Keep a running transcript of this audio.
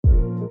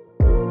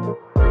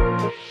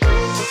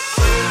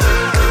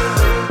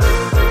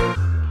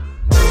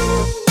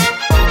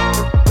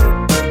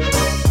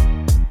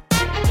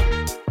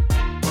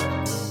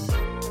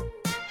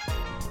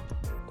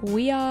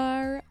We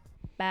are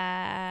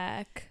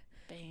back.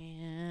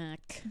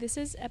 Back. This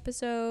is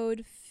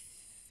episode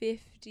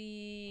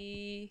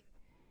 53,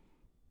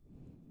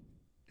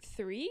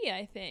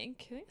 I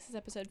think. I think this is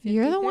episode 53.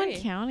 You're the one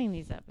counting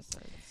these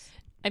episodes.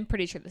 I'm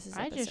pretty sure this is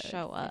I episode just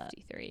show up.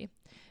 53.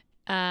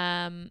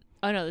 Oh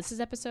no, this is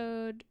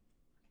episode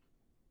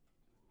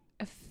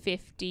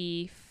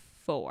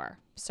 54.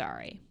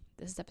 Sorry.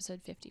 This is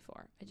episode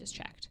 54. I just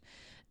checked.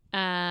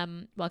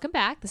 Welcome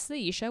back. This is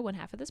the Yisha, one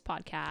half of this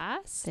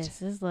podcast.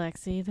 This is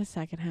Lexi, the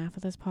second half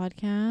of this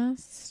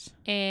podcast.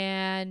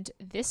 And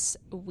this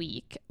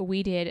week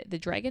we did The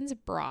Dragon's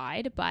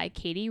Bride by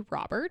Katie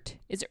Robert.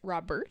 Is it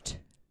Robert?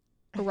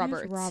 Or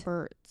Roberts?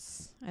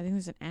 Roberts. I think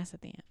there's an S at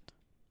the end.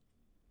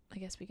 I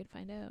guess we could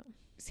find out.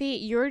 See,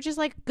 you're just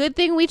like, good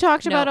thing we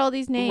talked about all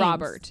these names.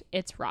 Robert.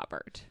 It's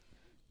Robert.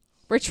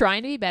 We're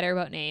trying to be better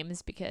about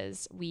names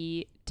because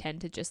we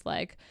tend to just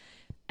like,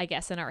 I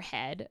guess in our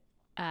head,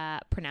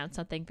 pronounce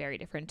something very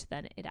different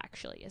than it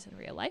actually is in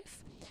real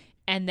life.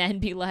 And then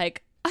be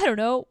like, I don't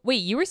know. Wait,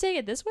 you were saying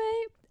it this way?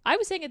 I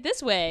was saying it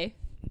this way.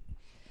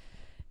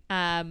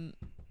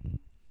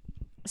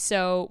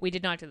 So we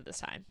did not do it this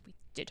time. We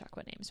did talk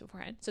about names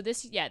beforehand. So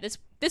this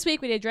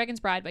week we did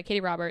Dragon's Bride by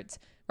Katie Robert.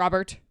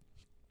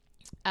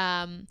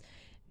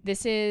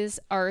 This is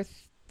our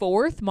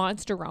fourth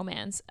monster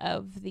romance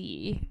of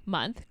the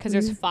month because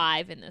there's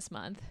 5 in this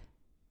month.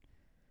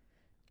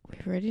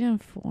 We've already done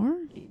 4?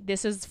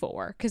 This is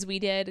 4 because we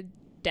did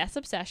Death's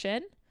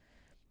Obsession.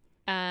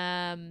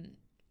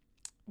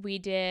 We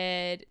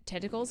did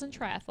Tentacles and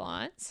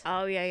Triathlons.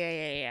 Oh,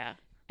 yeah.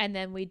 And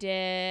then we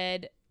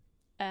did,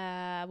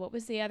 what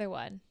was the other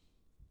one?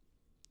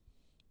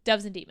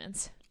 Doves and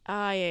Demons.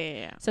 Oh,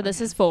 yeah. So this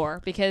is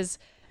 4 because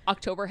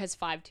October has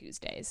 5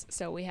 Tuesdays.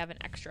 So we have an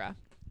extra.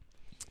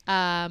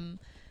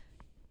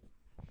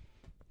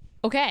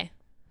 Okay.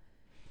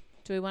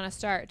 Do we want to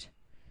start?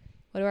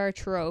 What are our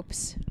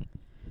tropes?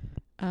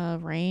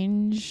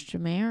 Arranged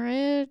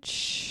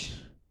marriage.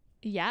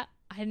 Yeah.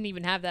 I didn't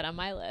even have that on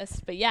my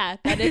list, but yeah,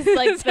 that is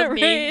like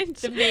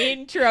the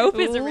main trope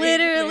is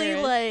literally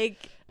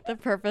like the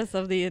purpose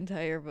of the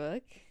entire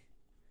book.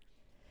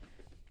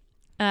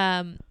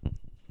 I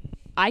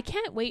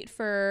can't wait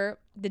for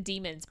the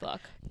Demons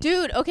book,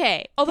 dude.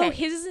 Okay, although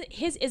his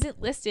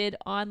isn't listed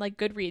on like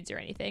Goodreads or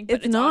anything,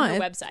 but it's not on her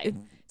website.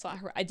 So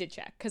I did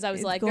check because I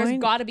was like, there's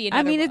got to be another.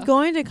 I mean, book. it's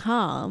going to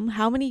come.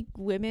 How many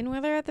women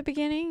were there at the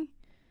beginning?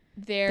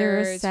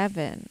 There are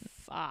 7.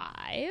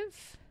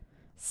 5.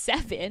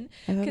 7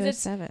 because it's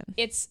 7.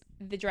 It's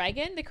the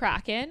dragon, the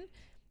kraken,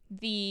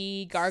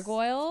 the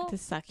gargoyle, the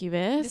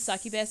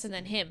succubus, and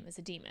then him as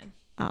a demon.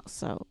 Oh,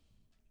 so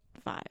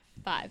 5.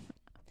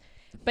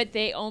 But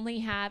they only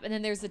have, and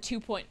then there's the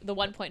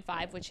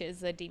 1.5, which is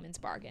the Demon's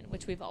Bargain,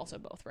 which we've also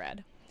both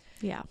read.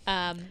 Yeah.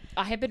 I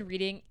have been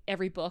reading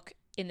every book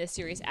in this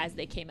series as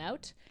they came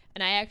out,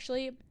 and I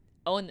actually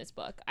own this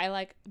book. I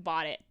like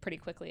bought it pretty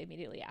quickly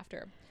immediately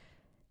after.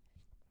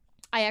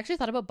 I actually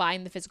thought about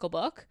buying the physical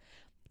book.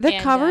 The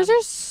covers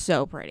are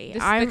so pretty.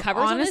 I'm the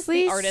covers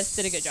honestly, the artist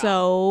did a good job.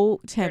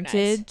 So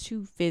tempted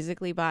to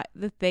physically buy.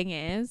 The thing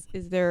is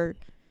they're,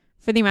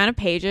 for the amount of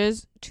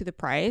pages to the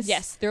price.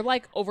 Yes, they're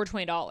like over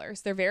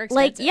 $20. They're very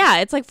Like, expensive. yeah,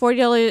 it's like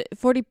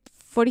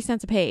 $40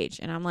 cents a page,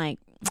 and I'm like,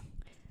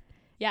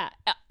 yeah,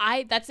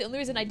 that's the only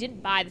reason I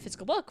didn't buy the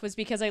physical book was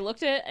because I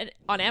looked at it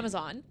on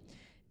Amazon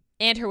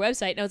and her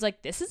website, and I was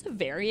like, this is a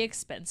very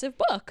expensive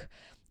book,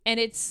 and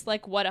it's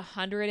like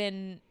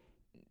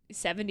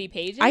 170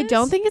 pages. I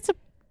don't think it's a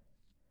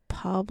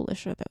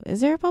publisher though.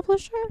 Is there a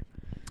publisher?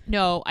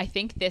 No, I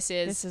think this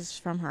is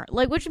from her.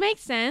 Like, which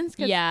makes sense.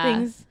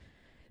 Yeah,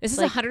 this is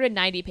like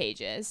 190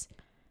 pages.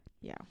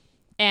 Yeah,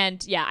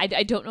 and yeah,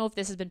 I don't know if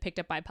this has been picked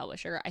up by a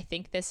publisher. I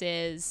think this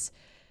is,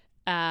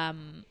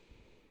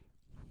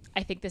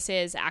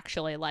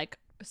 actually like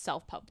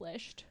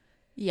self-published.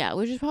 Yeah,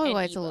 which is probably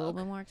why it's a little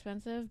bit more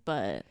expensive,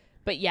 but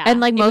yeah, and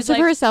like most of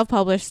her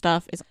self-published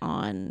stuff is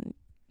on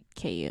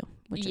KU.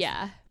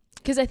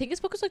 Because I think this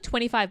book was like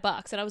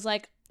 $25, and I was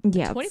like,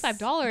 yeah,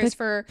 $25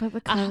 for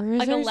like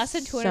a less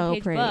than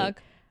 200-page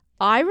book.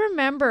 I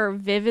remember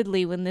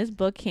vividly when this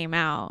book came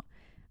out,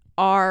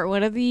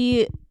 one of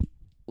the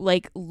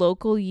like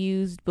local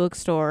used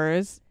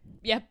bookstores.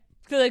 Yep.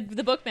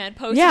 The bookman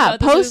posted. Yeah,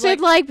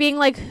 posted like being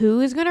like,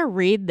 who is gonna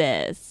read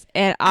this?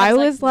 And I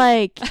was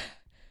like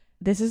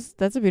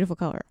that's a beautiful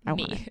cover. I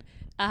want it.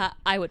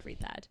 I would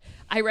read that.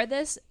 I read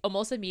this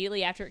almost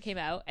immediately after it came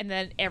out, and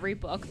then every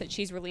book that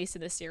she's released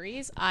in this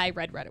series, I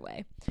read right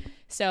away.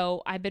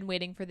 So I've been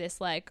waiting for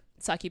this like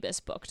succubus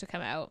book to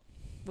come out,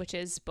 which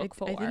is book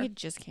 4. I think it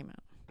just came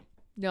out.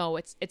 No,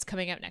 it's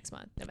coming out next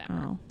month,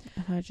 November. Oh,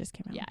 I thought it just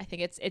came out. Yeah, I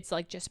think it's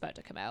like just about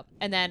to come out,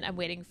 and then I'm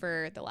waiting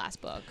for the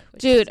last book.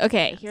 Dude,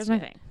 okay, here's my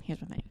thing.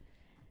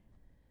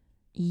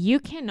 You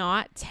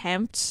cannot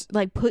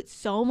put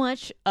so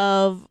much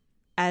of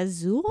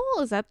Azul.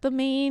 Is that the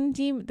main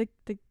team? The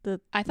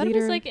I thought leader?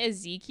 It was like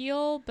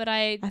Ezekiel, but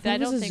I don't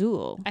think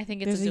Azul. I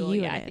think it's Azul.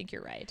 Yeah, I think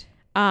you're right.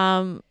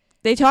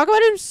 They talk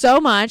about him so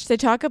much. They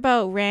talk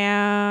about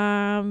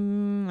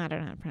Ram. I don't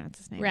know how to pronounce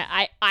his name.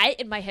 I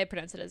in my head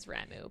pronounce it as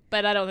Ramu,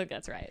 but I don't think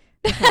that's right.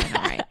 Not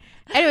right.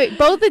 Anyway,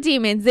 both the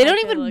demons. They don't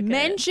can look even at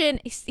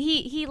mention.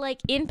 He like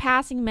in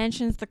passing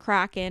mentions the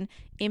Kraken.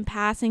 In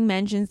passing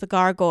mentions the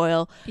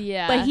gargoyle.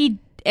 Yeah, But he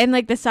and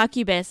like the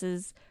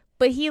succubuses.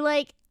 But he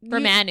like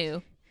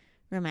Romanu.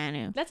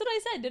 Romanu. That's what I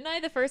said, didn't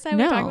I? The first time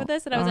we were talking about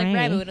this, and I was like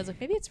alright. Ramu, and I was like,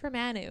 maybe it's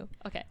Romanu.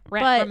 Okay,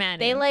 But Romanu.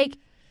 they like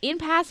in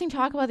passing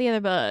talk about the other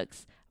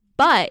books.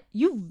 But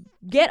you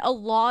get a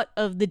lot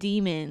of the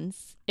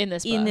demons in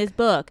this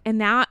book. And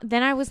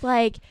then I was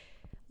like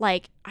I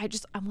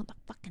want the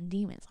fucking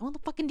demons. I want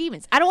the fucking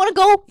demons. I don't want to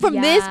go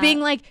from this being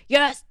like,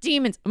 yes,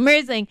 demons,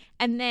 amazing,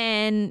 and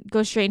then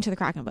go straight into the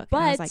Kraken book.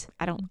 And I was like,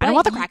 I don't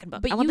want the Kraken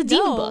book. I want the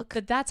demon book.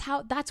 That's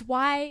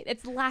why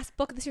it's the last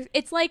book of the series.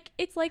 It's like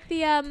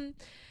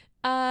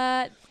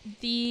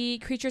the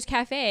Creatures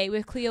Cafe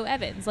with Cleo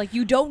Evans. Like,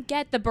 you don't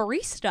get the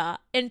barista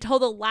until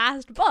the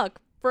last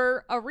book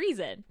for a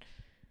reason.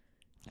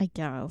 I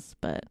guess,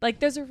 but like,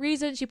 there's a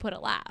reason she put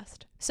it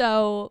last.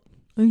 So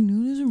I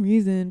know there's a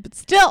reason, but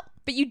still.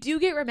 But you do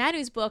get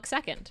Romanu's book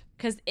second,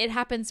 because it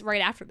happens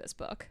right after this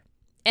book.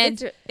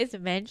 And it's a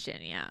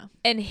mention, yeah.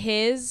 And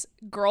his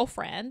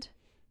girlfriend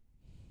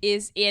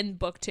is in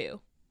book 2,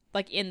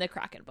 like in the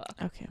Kraken book.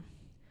 Okay.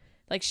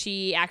 Like,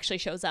 she actually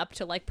shows up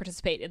to like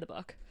participate in the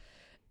book.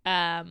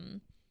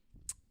 But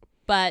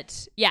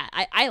yeah,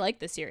 I like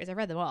this series. I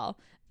read them all.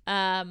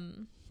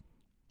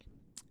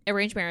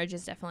 Arranged marriage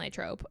is definitely a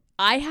trope.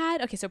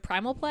 So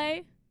Primal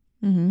Play,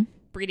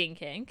 Breeding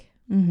Kink,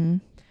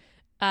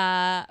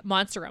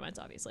 Monster Romance,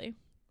 obviously,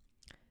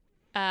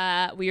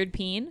 Weird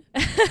Peen.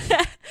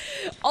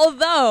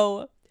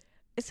 Although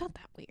it's not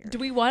that weird. Do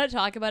we want to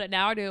talk about it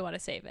now, or do we want to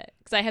save it?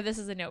 Because I have this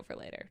as a note for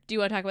later. Do you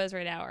want to talk about this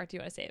right now, or do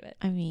you want to save it?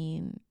 I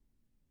mean,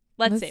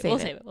 We'll save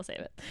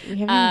it. We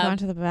haven't even gone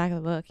to the back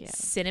of the book yet.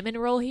 Cinnamon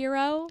Roll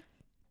Hero.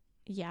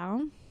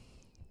 Yeah.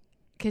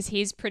 Because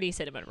he's pretty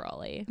cinnamon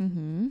rolly.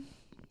 Mm-hmm.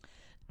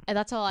 And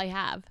that's all I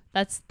have.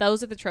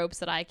 Those are the tropes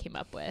that I came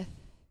up with.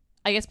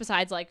 I guess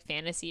besides like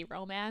fantasy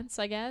romance,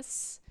 I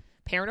guess.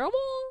 Paranormal?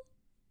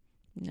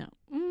 No.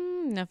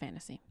 No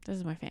fantasy. This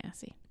is my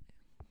fantasy.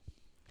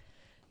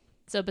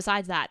 So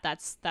besides that,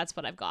 that's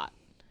what I've got.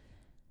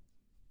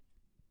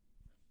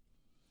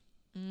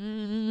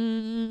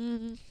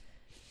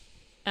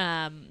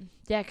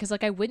 Yeah, because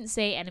like I wouldn't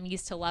say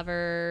enemies to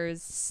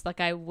lovers. Like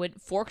I would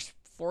force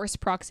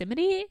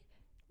proximity.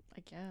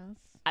 I guess.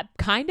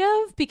 Kind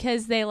of,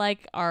 because they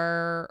like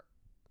are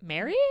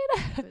married.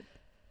 But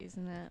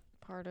isn't that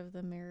part of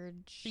the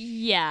marriage?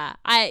 Yeah,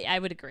 I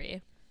would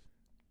agree.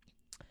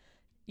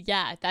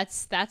 Yeah,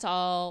 that's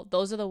all.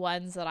 Those are the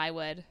ones that I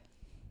would.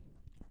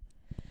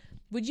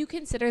 Would you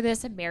consider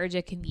this a marriage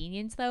of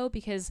convenience though?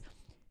 Because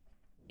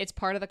it's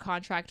part of the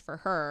contract for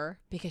her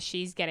because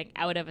she's getting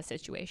out of a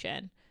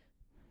situation.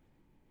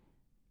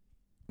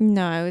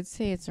 No, I would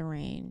say it's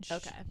arranged.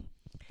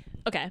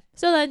 Okay.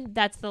 So then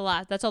that's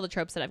all the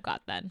tropes that I've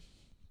got then.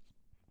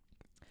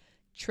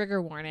 Trigger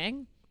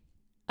warning.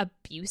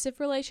 Abusive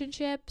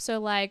relationship. So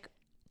like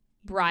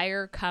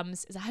Briar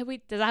comes, is that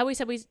how we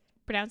said we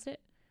pronounced it?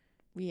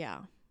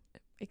 Yeah.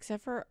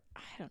 Except for,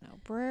 I don't know,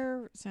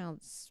 Briar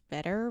sounds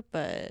better,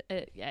 but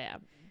yeah.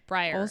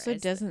 Briar also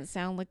doesn't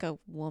sound like a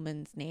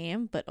woman's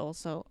name, but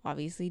also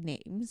obviously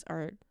names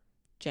are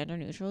gender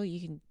neutral. You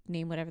can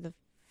name whatever the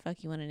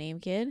fuck you want to name,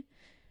 kid.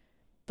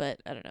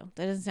 But I don't know.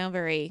 That doesn't sound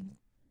very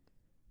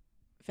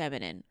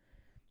feminine.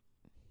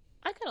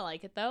 I kind of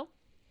like it though.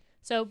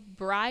 So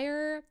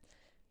Briar,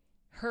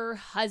 her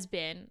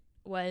husband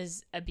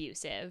was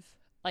abusive,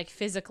 like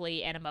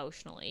physically and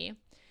emotionally,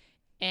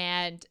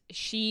 and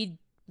she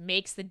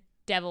makes the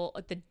deal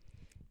with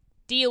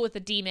the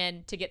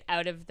demon to get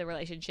out of the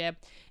relationship,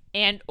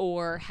 and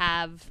or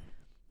have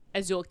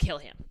Azul kill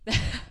him.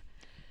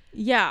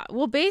 Yeah.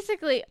 Well,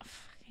 basically,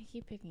 I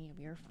keep picking up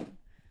your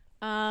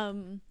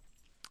phone.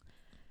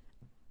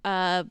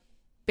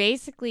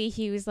 Basically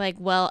he was like,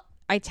 well,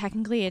 I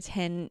technically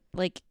attend,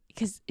 like,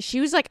 because she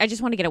was like, I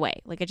just want to get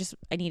away. Like,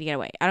 I need to get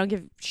away. I don't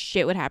give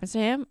shit what happens to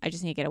him. I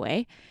just need to get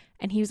away.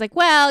 And he was like,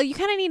 well, you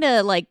kind of need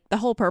to, like, the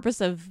whole purpose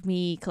of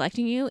me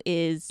collecting you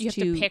is you have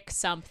to pick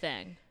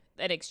something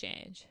in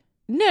exchange.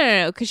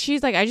 No, because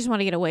she's like, I just want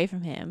to get away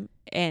from him,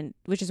 and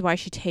which is why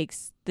she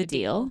takes the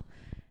deal.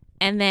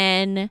 And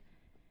then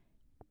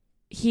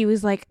he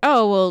was like,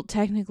 oh, well,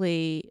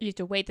 technically you have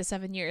to wait the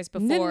 7 years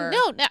before.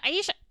 No,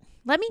 Aisha,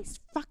 let me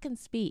fucking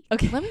speak.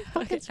 Okay. Let me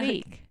fucking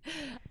speak.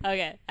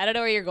 Okay. I don't know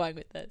where you're going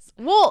with this.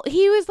 Well,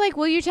 he was like,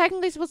 well, you're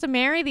technically supposed to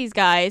marry these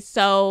guys,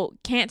 so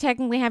can't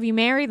technically have you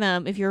marry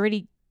them if you're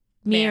already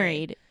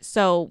married.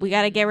 So we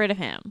got to get rid of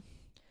him.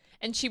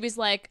 And she was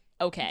like,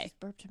 okay. I just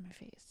burped in my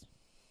face.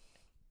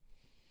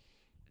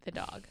 The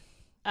dog.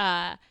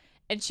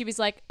 And she was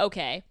like,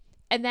 okay.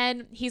 And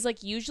then he's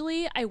like,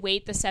 usually I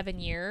wait the 7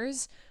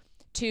 years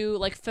to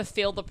like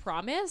fulfill the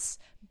promise,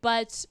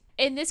 but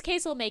in this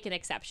case I'll make an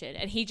exception.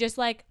 And he just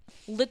like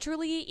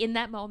literally in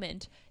that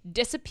moment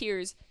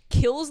disappears,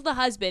 kills the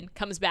husband,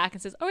 comes back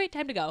and says, all right,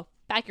 time to go,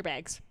 pack your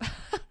bags.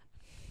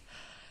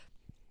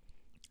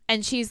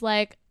 And she's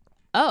like,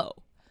 oh,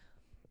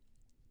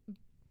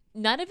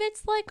 none of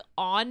it's like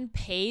on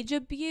page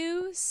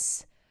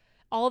abuse.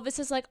 All of this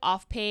is like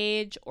off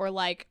page or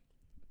like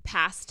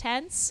past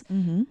tense,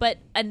 but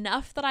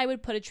enough that I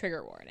would put a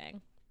trigger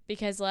warning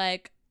because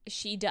like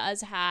she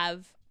does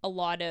have a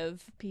lot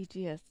of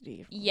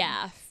PTSD.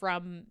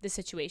 From the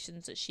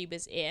situations that she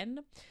was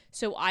in.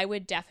 So I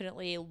would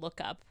definitely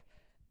look up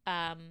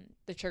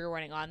the trigger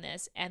warning on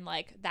this, and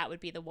like that would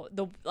be the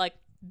like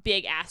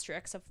big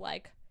asterisk of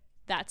like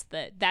that's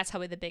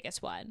probably the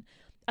biggest one.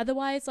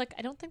 Otherwise, like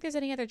I don't think there's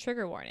any other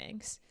trigger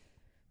warnings.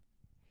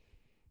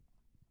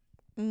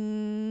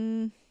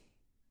 I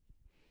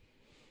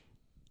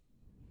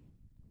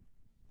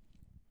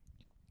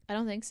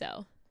don't think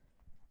so.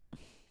 I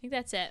think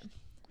that's it.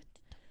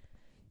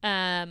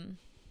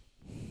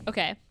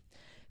 Okay.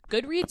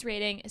 Goodreads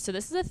rating. So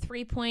this is a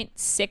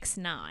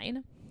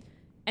 3.69,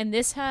 and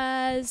this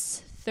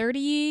has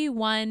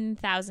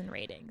 31,000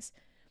 ratings.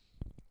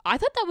 I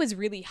thought that was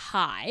really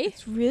high.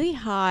 It's really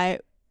high,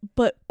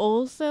 but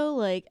also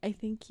like I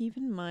think keep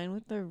in mind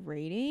with the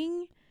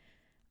rating,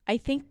 I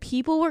think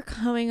people were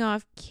coming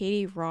off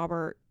Katie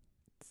Roberts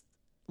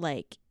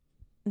like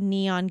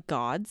Neon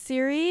God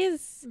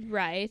series,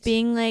 Right.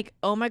 being like,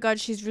 oh my god,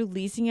 she's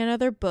releasing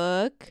another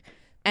book,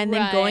 and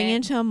then going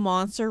into a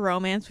monster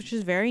romance, which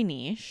is very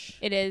niche.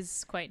 It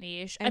is quite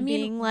niche. And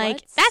being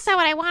like, that's not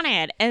what I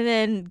wanted, and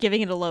then giving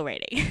it a low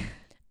rating.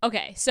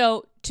 Okay,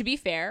 so to be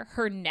fair,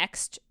 her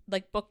next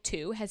like book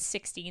 2 has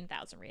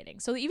 16,000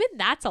 ratings. So even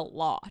that's a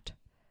lot.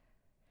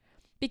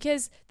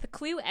 Because the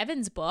Cleo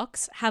Evans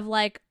books have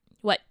like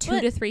what 2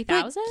 to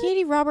 3,000?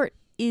 Katie Robert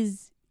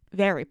is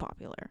very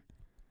popular.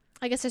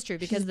 I guess that's true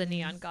because of the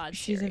Neon God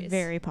series. She's a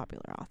very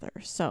popular author,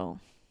 so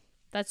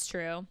that's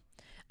true.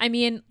 I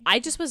mean, I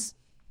just was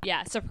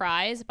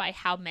surprised by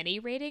how many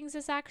ratings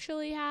this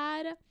actually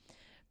had.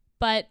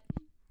 But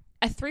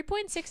a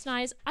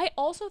 3.69 I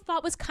also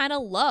thought was kind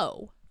of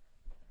low.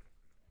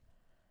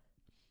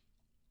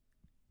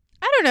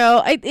 I don't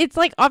know. It's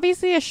like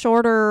obviously a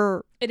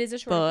shorter. It is a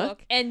short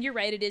book. And you're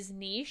right, it is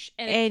niche.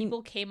 And if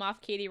people came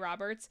off Katie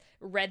Roberts,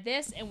 read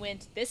this, and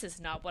went, this is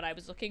not what I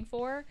was looking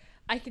for,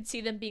 I could see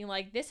them being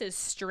like, this is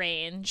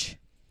strange.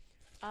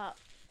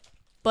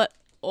 But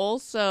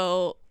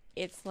also,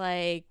 it's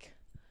like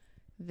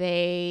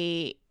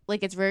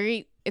it's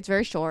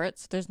very short.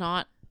 So there's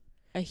not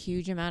a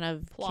huge amount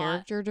of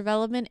character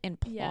development and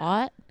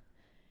plot.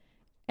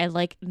 And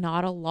like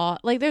not a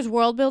lot, like there's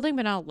world building,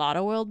 but not a lot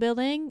of world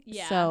building.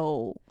 Yeah.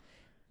 So,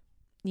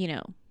 you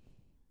know,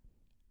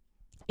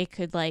 it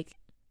could like,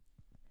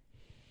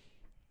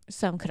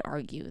 some could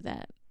argue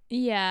that.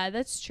 Yeah,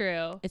 that's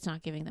true. It's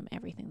not giving them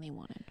everything they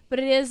wanted. But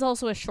it is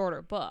also a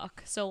shorter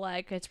book. So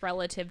like it's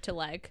relative to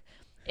like,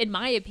 in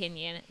my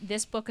opinion,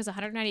 this book is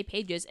 190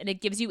 pages and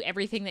it gives you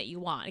everything that you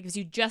want. It gives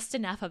you just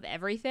enough of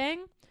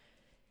everything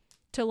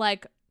to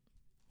like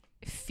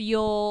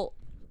feel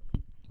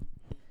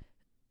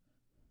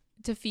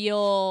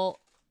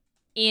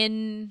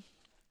in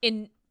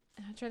I'm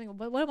trying to think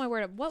what word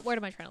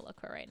am I trying to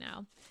look for right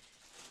now?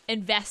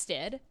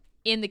 Invested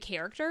in the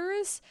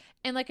characters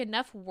and like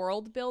enough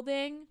world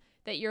building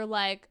that you're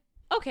like,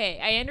 okay,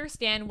 I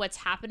understand what's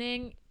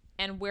happening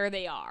and where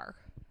they are.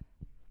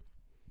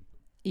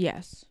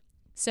 Yes.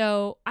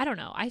 So I don't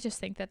know. I just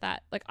think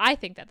that I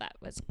think that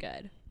was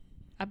good,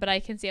 but I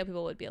can see how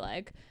people would be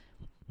like,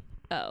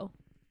 oh,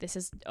 this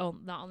is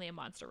not only a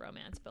monster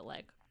romance, but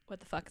like, what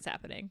the fuck is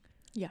happening?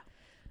 Yeah.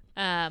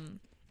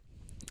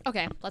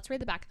 Okay, let's read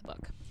the back of the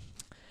book.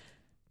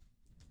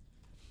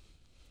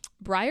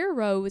 Briar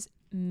Rose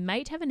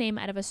might have a name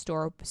out of a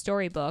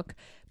storybook,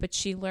 but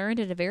she learned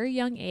at a very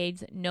young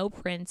age that no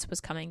prince was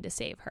coming to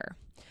save her.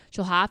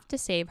 She'll have to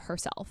save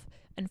herself.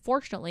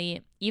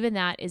 Unfortunately, even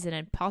that is an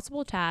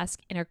impossible task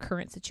in her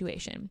current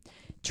situation,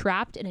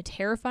 trapped in a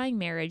terrifying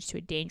marriage to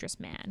a dangerous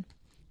man.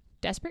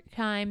 Desperate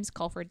times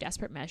call for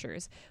desperate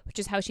measures, which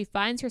is how she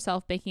finds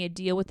herself making a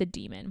deal with the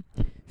demon,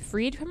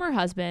 freed from her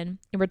husband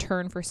in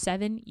return for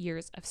 7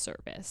 years of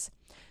service.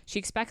 She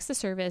expects the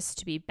service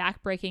to be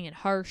backbreaking and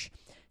harsh.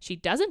 She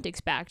doesn't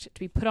expect to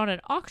be put on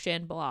an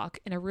auction block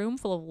in a room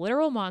full of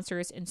literal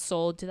monsters and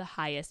sold to the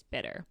highest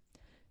bidder.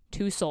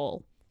 To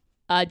Soul,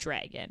 a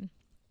dragon.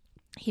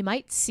 He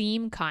might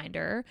seem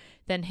kinder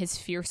than his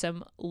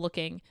fearsome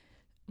looks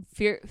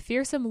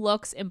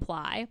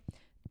imply,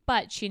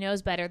 but she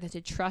knows better than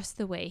to trust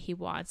the way he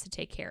wants to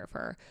take care of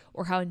her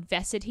or how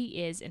invested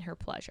he is in her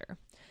pleasure.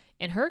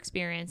 In her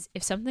experience,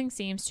 if something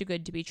seems too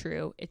good to be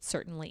true, it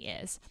certainly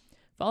is.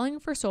 Falling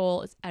for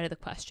Soul is out of the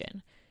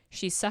question.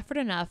 She's suffered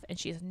enough and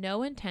she has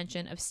no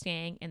intention of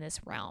staying in this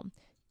realm,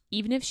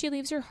 even if she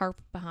leaves her heart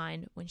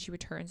behind when she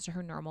returns to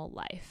her normal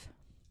life.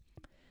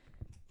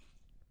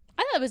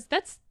 I thought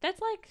that's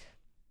like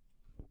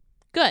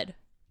good.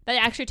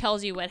 That actually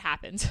tells you what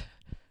happens.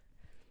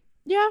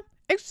 Yeah,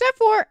 except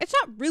for it's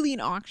not really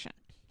an auction.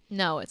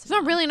 No, it's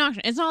not really an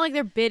auction. It's not like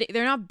they're bidding.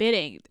 They're not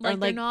bidding. Like,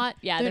 they're not.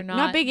 Yeah, they're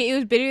not bidding. It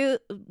was bidding.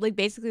 Like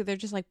basically, they're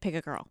just like pick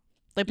a girl,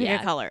 like pick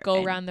a color,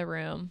 go around the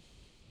room.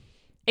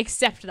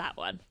 Except that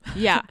one.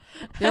 Yeah.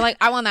 They're like,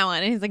 I want that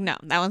one. And he's like, no,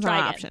 that one's not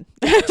an option.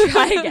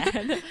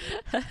 Try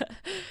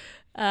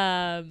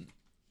again.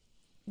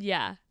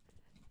 Yeah.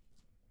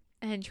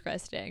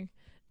 Interesting.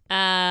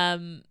 Yeah.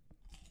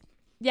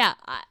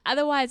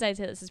 Otherwise, I'd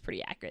say this is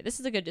pretty accurate. This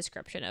is a good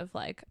description of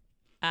like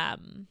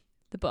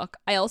the book.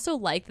 I also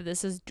like that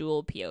this is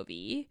dual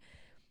POV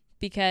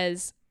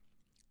because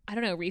I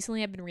don't know.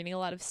 Recently, I've been reading a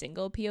lot of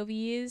single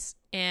POVs,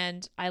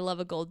 and I love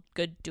a good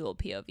dual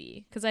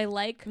POV because I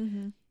like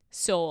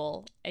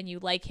Soul, and you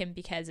like him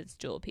because it's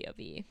dual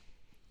POV.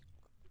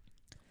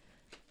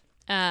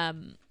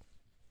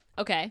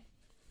 Okay.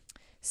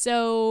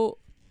 So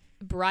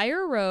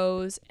Briar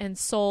Rose and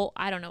Soul,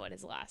 I don't know what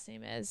his last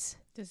name is.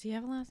 Does he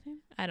have a last name?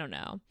 I don't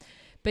know.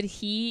 But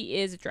he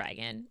is a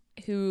dragon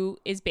who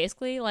is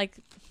basically like,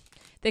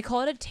 they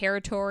call it a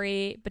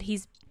territory, but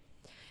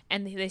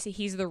they say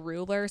he's the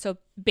ruler. So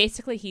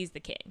basically he's the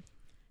king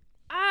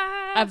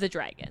of the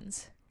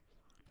dragons.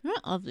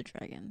 Not of the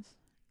dragons.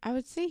 I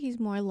would say he's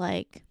more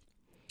like,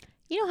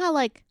 you know how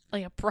like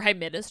a prime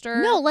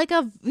minister? No, like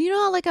you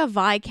know how like a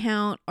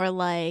viscount or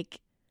like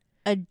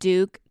a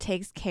duke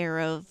takes care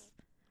of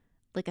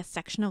like a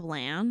section of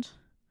land?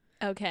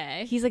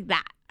 Okay. He's like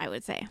that, I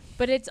would say.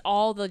 But it's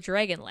all the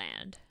dragon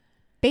land.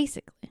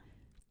 Basically.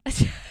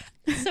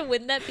 So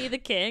wouldn't that be the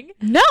king?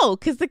 No,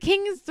 because the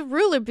king is the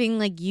ruler, being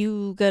like,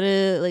 you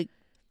gotta like,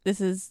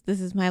 this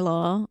is my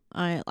law.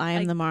 I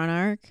am the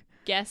monarch.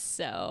 Guess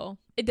so.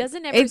 It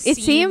doesn't ever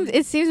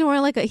it seems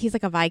more like he's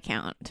like a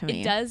viscount to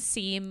me. It does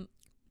seem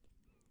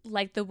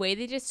like the way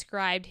they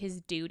described his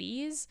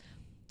duties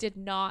did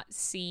not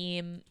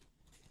seem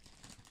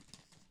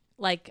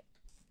like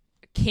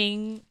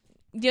king.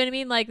 Do you know what I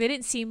mean? Like they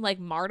didn't seem like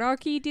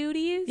monarchy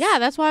duties. Yeah,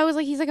 that's why I was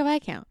like, he's like a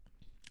viscount.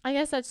 I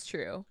guess that's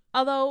true.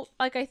 Although,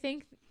 like, I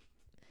think,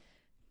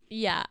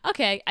 yeah,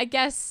 okay, I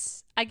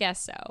guess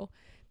so.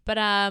 But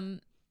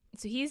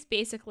so he's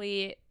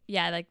basically,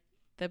 yeah, like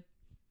the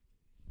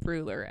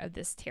ruler of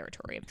this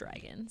territory of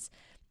dragons,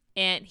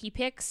 and he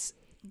picks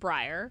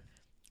Briar,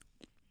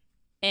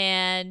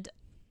 and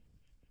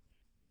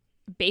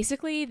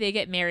basically they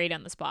get married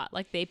on the spot.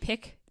 Like they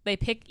pick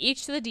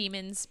each of the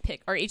demons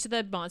each of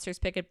the monsters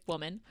pick a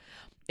woman.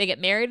 They get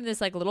married in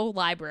this like little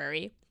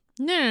library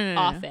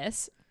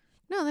office.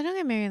 No, they don't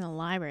get married in the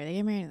library. They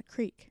get married in the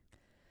creek.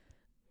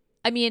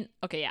 I mean,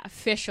 okay, yeah,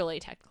 officially,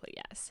 technically,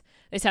 yes.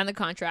 They sign the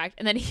contract,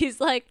 and then he's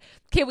like,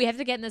 okay, we have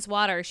to get in this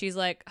water. She's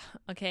like,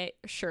 okay,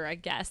 sure, I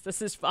guess this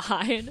is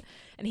fine.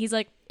 And he's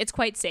like, it's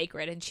quite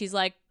sacred. And she's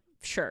like,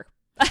 sure.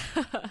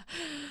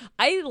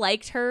 I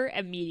liked her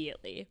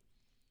immediately.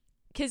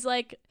 Because,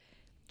 like,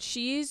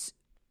 she's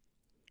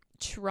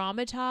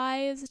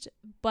traumatized,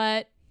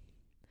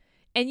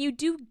 and you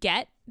do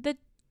get the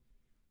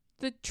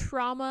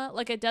trauma,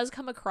 like it does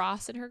come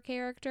across in her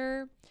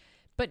character,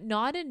 but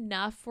not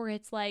enough where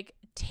it's like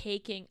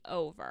taking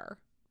over.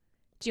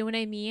 Do you know what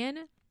I mean?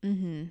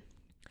 Mm-hmm.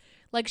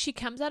 Like she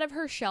comes out of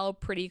her shell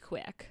pretty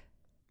quick.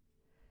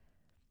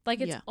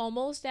 Like it's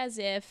almost as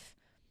if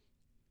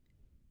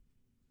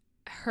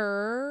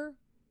her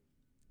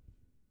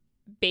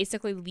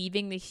basically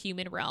leaving the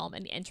human realm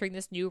and entering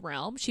this new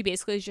realm, she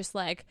basically is just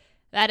like,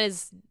 that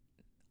is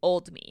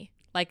old me.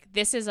 Like,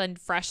 this is a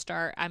fresh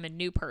start. I'm a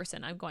new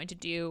person. I'm going to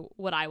do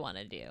what I want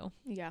to do.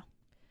 Yeah.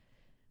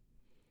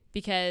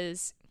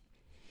 Because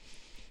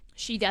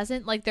she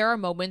doesn't, like, there are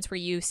moments where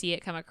you see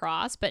it come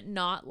across, but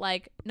not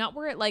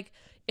where it, like,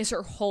 is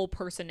her whole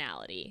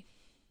personality.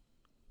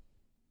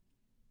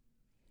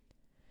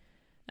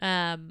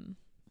 Yeah.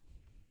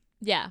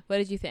 What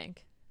did you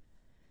think?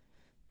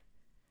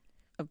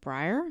 Of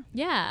Briar?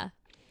 Yeah.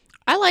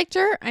 I liked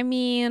her. I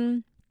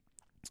mean,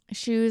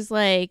 she was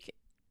like,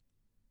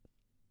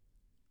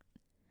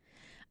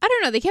 I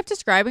don't know. They kept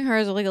describing her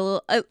as like a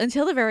little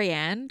until the very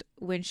end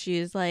when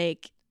she's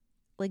like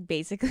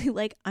basically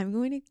like, I'm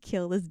going to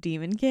kill this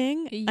demon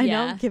king. Yeah. I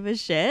don't give a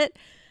shit.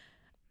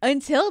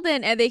 Until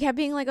then, and they kept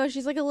being like, oh,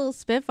 she's like a little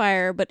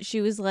spitfire, but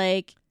she was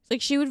like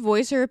she would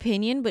voice her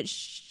opinion, but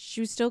she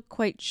was still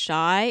quite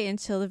shy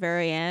until the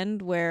very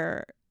end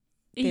where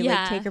they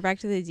like take her back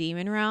to the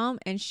demon realm,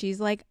 and she's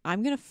like,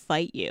 I'm gonna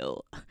fight you.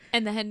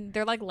 And then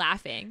they're like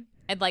laughing,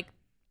 and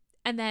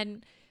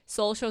then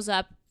Soul shows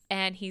up.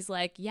 And he's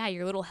like, yeah,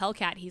 your little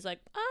Hellcat. He's like,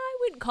 I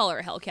wouldn't call her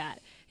a Hellcat.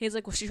 He's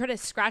like, well, she tried to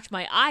scratch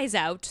my eyes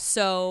out,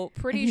 so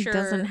pretty sure. He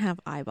doesn't have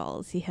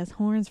eyeballs. He has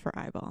horns for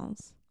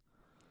eyeballs.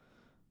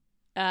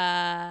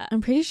 I'm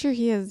pretty sure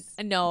he has.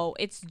 No,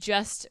 it's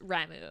just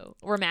Romanu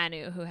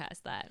who has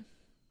that.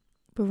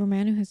 But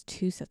Romanu has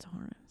 2 sets of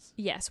horns.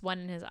 Yes, one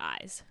in his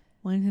eyes.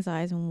 One in his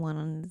eyes and one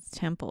on his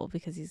temple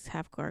because he's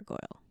half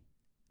gargoyle.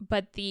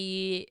 But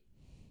the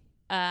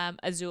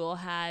Azul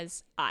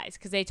has eyes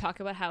because they talk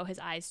about how his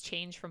eyes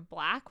change from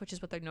black, which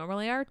is what they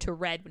normally are, to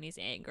red when he's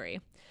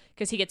angry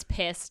because he gets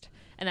pissed,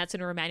 and that's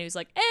when Romanu's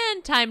like,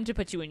 and time to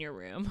put you in your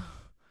room,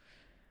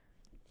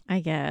 I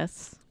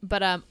guess.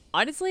 But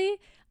honestly,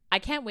 I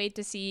can't wait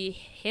to see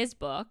his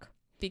book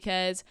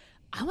because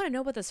I want to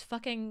know about this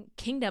fucking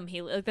kingdom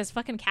this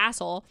fucking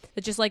castle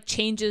that just like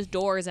changes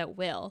doors at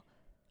will.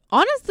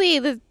 Honestly,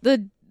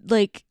 the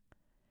like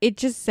it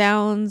just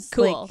sounds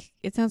Cool. like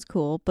it sounds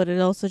cool, but it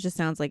also just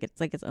sounds like it's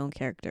like its own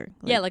character.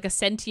 Yeah, like a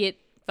sentient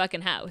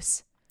fucking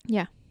house.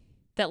 Yeah.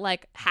 That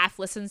like half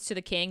listens to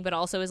the king, but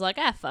also is like,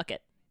 fuck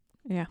it.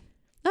 Yeah.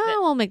 Oh,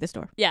 we'll make this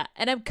door. Yeah,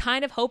 and I'm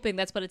kind of hoping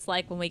that's what it's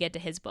like when we get to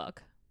his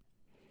book.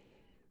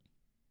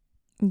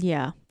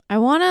 Yeah. I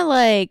want to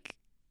like,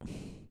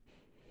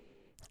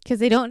 because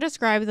they don't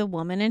describe the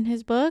woman in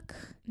his book.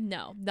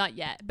 No, not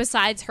yet.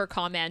 Besides her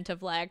comment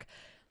of like,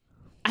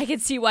 I can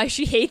see why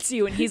she hates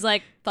you, and he's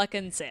like,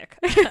 fucking sick.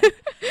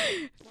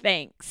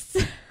 Thanks.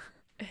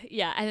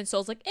 Yeah, and then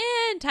Soul's like,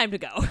 and time to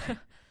go.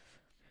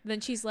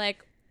 Then she's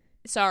like,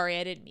 sorry,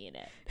 I didn't mean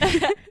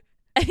it.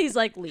 And he's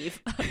like,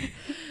 leave.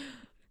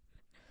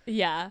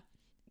 Yeah.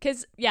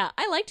 Because, yeah,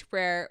 I liked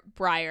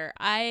Briar.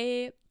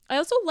 I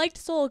also liked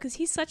Soul because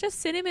he's such a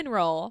cinnamon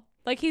roll.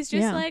 Like, he's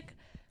just like,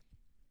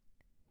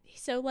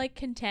 he's so like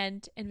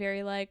content and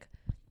very like,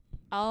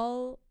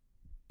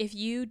 if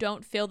you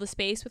don't fill the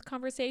space with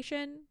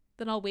conversation,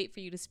 then I'll wait for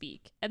you to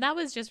speak. And that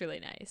was just really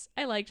nice.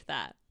 I liked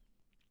that.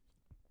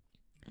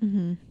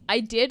 Mm-hmm. I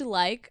did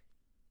like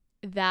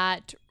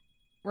that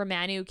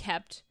Romanu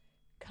kept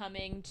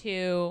coming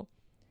to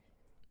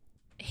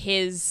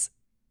his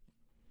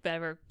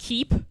whatever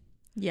keep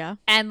Yeah.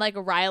 and like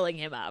riling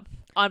him up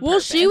on Well,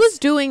 purpose. she was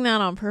doing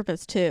that on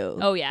purpose too.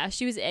 Oh yeah,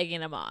 she was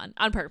egging him on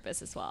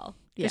purpose as well.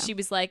 Yeah. She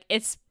was like,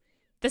 it's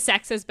the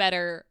sex is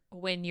better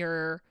when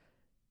you're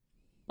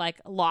like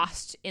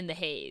lost in the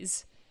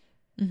haze,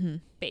 Mm-hmm.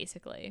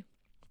 basically.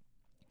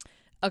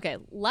 Okay,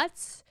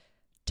 let's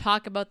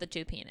talk about the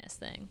two penis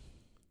thing.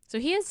 So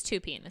he has two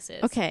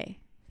penises. Okay.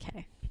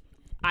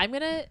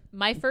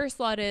 My first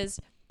thought is,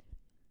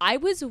 I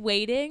was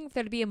waiting for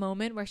there to be a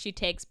moment where she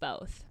takes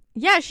both.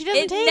 Yeah, she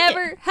doesn't It take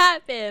never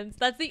happens.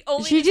 That's the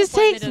only She just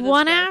disappointment takes of this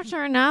one book.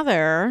 after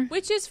another.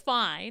 Which is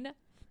fine.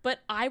 But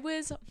I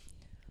was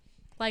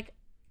like,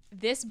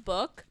 this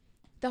book,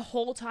 the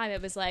whole time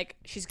it was like,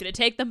 she's going to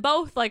take them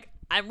both. Like,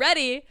 I'm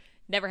ready.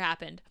 Never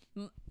happened.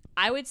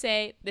 I would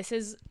say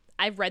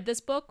I've read this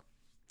book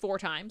 4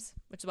 times,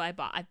 which is why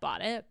I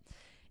bought it.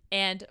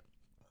 And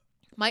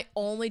my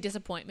only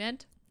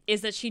disappointment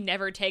is that she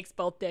never takes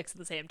both dicks at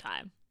the same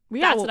time.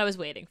 Yeah, That's what I was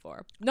waiting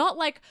for. Not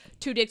like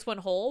 2 dicks, 1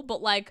 hole,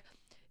 but like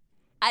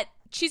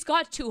she's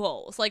got 2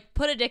 holes. Like,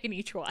 put a dick in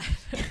each one.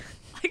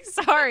 Like,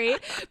 sorry,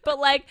 but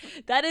like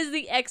that is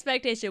the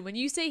expectation. When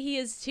you say he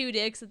has 2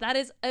 dicks, that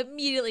is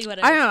immediately what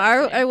I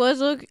know. I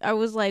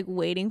was like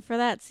waiting for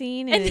that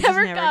scene, and It it,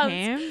 never just never comes.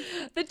 came.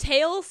 The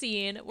tail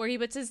scene where he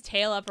puts his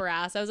tail up her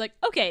ass, I was like,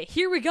 okay,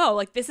 here we go.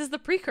 Like, this is the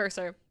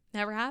precursor.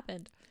 Never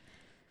happened.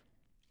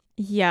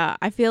 Yeah,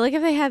 I feel like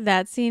if they had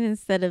that scene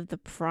instead of the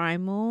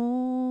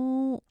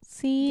primal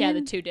scene. Yeah,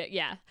 the 2 dick.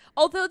 Yeah.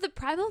 Although the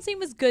primal scene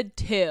was good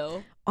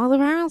too. Well, the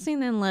primal scene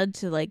then led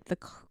to like the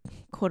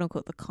quote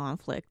unquote the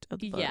conflict of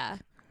the book. Yeah.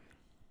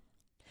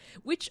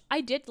 Which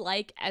I did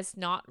like as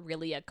not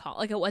really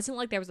like it wasn't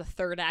like there was a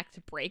 3rd act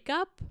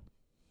breakup.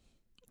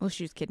 Well,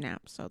 she was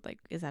kidnapped, so like,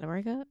 is that a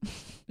breakup?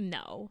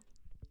 No.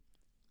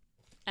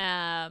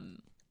 The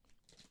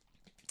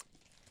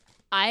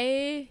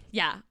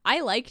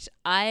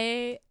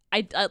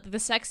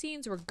sex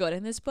scenes were good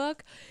in this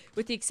book,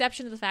 with the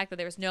exception of the fact that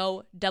there was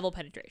no double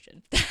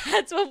penetration.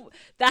 That's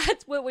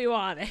what we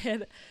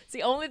wanted. It's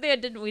the only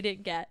thing we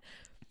didn't get.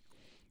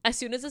 As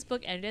soon as this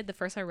book ended, the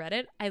first time I read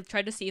it, I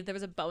tried to see if there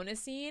was a bonus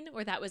scene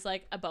where that was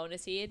like a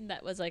bonus scene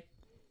that was like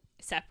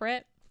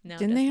separate. No,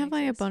 Didn't they have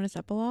like a bonus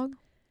epilogue?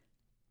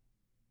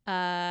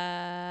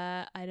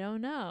 I don't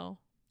know.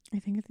 I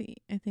think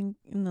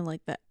in the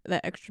like that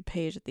extra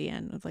page at the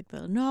end with like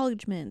the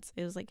acknowledgements,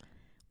 it was like,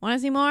 want to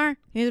see more?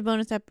 Here's a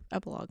bonus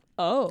epilogue.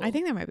 Oh, I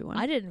think there might be one.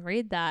 I didn't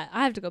read that.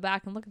 I have to go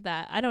back and look at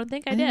that. I don't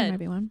think I think there did. might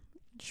be one.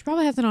 She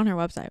probably has it on her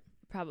website.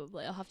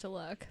 Probably. I'll have to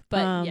look.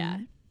 But yeah,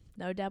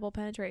 no double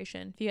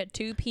penetration. If you got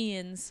 2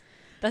 peens,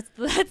 that's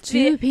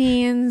 2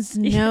 peens,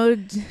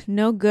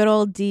 no good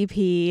old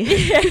DP.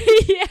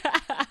 Yeah.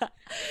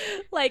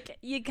 Like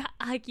you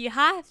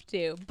have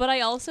to. But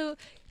I also,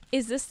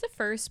 is this the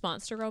first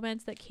monster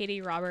romance that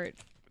Katie Robert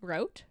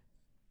wrote?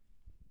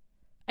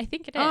 I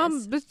think it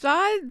is.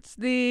 Besides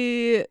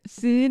the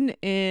scene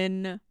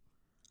in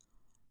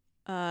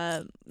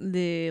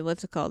the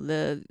what's it called,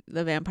 the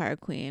Vampire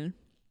Queen,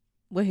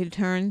 where he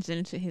turns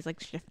into, he's like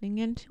shifting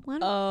into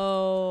one.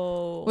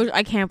 Oh, Which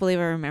I can't believe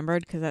I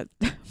remembered, because that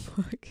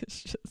book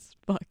is just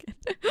fucking.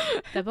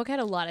 That book had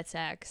a lot of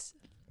sex.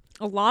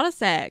 A lot of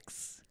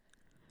sex.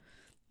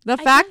 The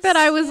fact that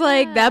I was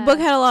like, that book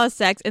had a lot of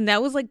sex, and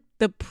that was like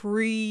the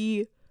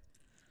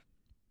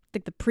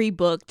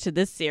pre-book to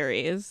this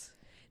series.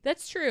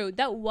 That's true.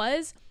 That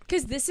was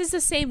because this is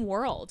the same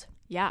world.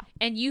 Yeah,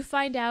 And you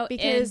find out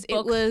because in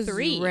book it was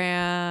 3.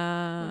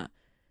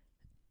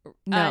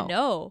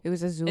 No. It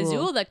was Azul.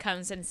 Azul that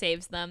comes and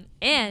saves them,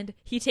 and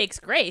he takes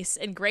Grace,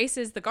 and Grace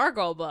is the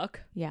Gargoyle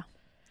book. Yeah.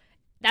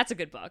 That's a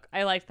good book.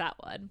 I like that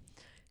one.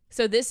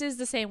 So this is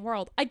the same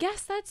world. I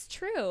guess that's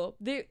true.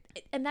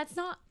 And that's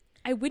not,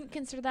 I wouldn't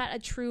consider that a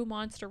true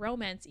monster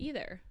romance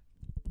either.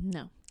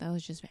 No, that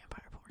was just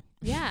vampire porn.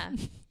 Yeah.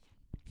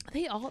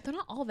 they're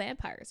not all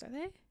vampires, are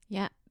they?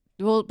 Yeah.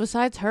 Well,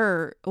 besides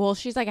her, well,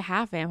 she's like a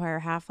half vampire,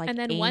 half like and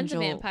then angel. one's a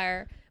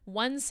vampire,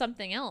 one's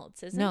something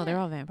else, isn't it? No, they're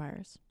all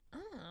vampires.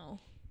 Oh.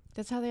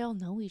 That's how they all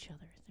know each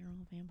other. They're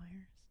all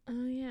vampires.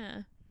 Oh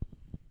yeah.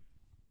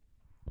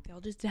 They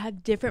all just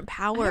have different I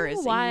powers.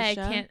 don't know why I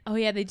Aisha. can't. Oh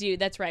yeah, they do.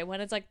 That's right. One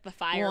is like the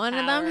fire. One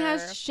of them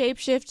has shape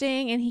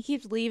shifting, and he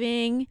keeps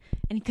leaving,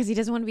 and because he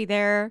doesn't want to be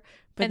there.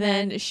 But And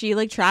then then- she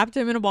like trapped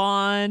him in a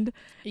bond,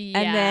 yeah.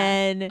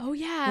 and then Oh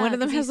yeah. one of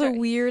them 'cause he has a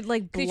weird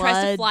like blood. He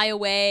tries to fly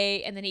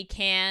away, and then he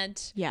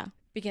can't Yeah,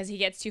 because he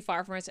gets too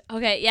far from us.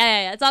 Okay,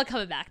 yeah. It's all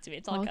coming back to me.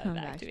 It's all coming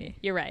back to me.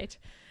 You're right.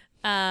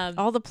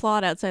 all the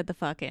plot outside the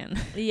fucking.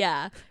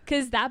 Yeah,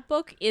 because that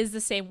book is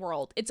the same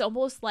world. It's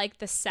almost like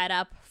the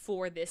setup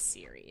for this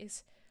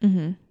series.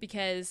 Mm-hmm.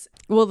 Because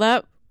Well,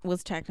 that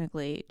was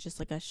technically just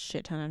like a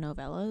shit ton of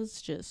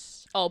novellas,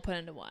 just all put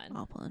into one.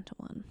 all put into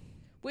one.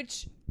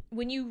 Which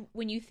when you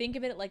think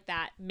of it like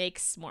that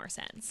makes more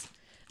sense.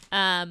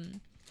 Back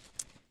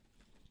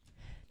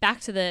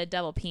to the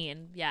double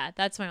peen. Yeah,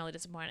 that's my only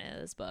disappointment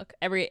in this book.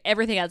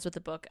 Everything else with the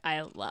book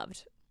I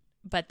loved,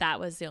 but that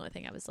was the only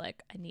thing I was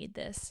like, I need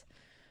this.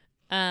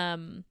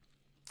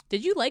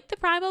 Did you like the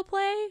primal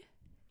play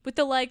with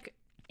the like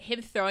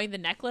him throwing the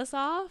necklace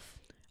off?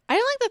 I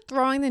didn't like the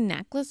throwing the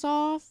necklace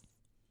off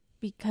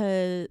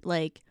because,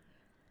 like,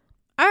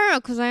 I don't know,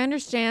 because I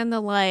understand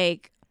the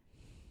like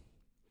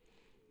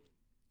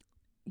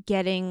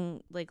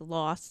getting like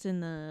lost in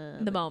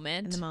The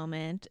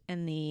moment.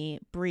 and the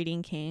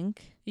breeding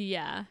kink.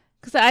 Yeah.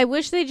 Because I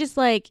wish they just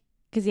like,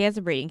 because he has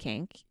a breeding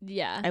kink.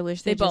 Yeah. I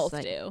wish they they just, both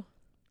like, do.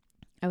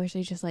 I wish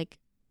they just like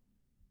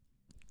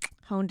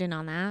honed in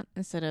on that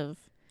instead of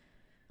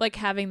Like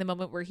having the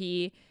moment where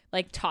he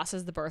like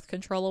tosses the birth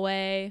control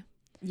away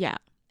yeah.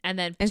 and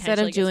then Instead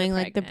of potentially gets her doing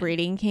like the pregnant.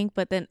 breeding kink,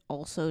 but then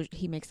also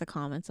he makes the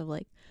comments of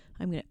like,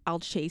 I'll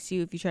chase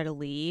you if you try to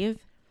leave.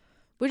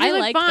 Which I is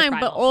like liked the fine, but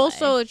primal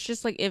also play. it's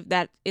just like if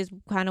that is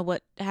kind of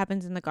what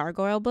happens in the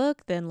Gargoyle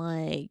book, then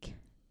like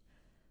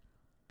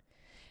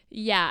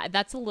Yeah,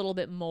 that's a little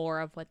bit more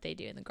of what they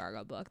do in the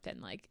Gargoyle book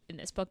than like in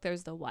this book.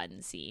 There's the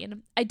one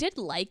scene. I did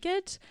like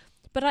it,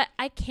 but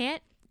I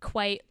can't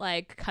quite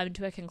like come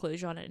to a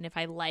conclusion on it. And if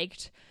I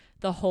liked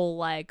the whole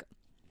like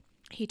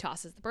he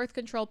tosses the birth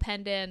control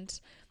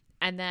pendant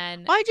and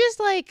then I just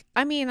like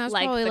that's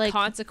like probably the like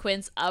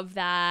consequence of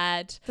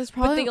that. that's But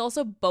probably they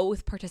also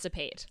both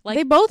participate. Like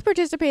they both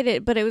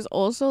participated, but it was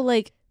also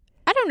like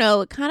I don't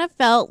know, it kind of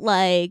felt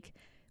like,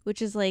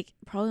 which is like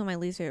probably my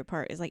least favorite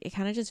part, is like it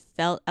kind of just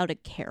felt out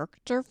of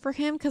character for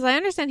him, because I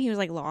understand he was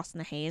like lost in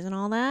the haze and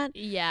all that,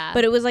 yeah,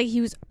 but it was like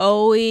he was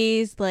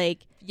always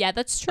like yeah,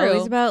 that's true.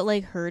 always about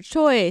like her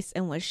choice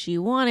and what she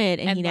wanted,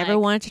 and he And, never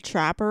like- wanted to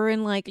trap her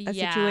in like a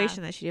Yeah.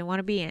 situation that she didn't want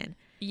to be in.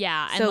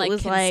 yeah, and so it like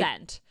was, like-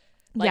 consent.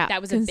 Like yeah,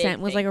 that was a consent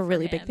big was thing like a for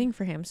really big him. thing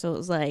for him. So it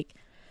was like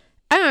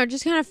I don't know, it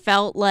just kind of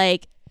felt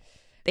like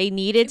they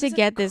needed It to was a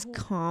get this cool-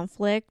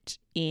 conflict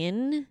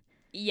in.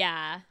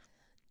 Yeah.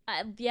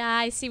 Yeah,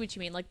 I see what you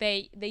mean. Like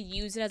they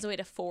use it as a way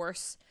to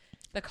force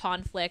the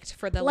conflict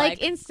for the Like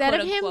instead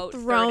of him quote-unquote,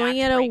 third throwing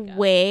it act breakup.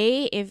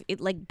 away if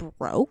it like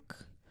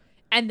broke.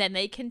 And then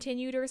they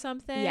continued or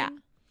something. Yeah.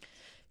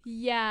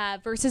 Yeah,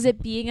 versus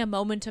it being a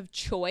moment of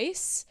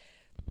choice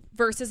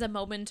versus a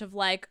moment of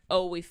like,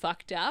 oh, we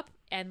fucked up.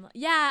 And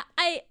yeah,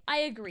 I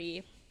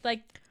agree.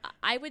 Like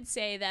I would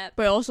say that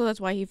But also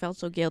that's why he felt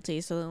so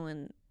guilty. So then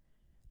when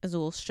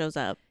Azul shows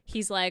up,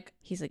 he's like,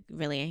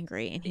 really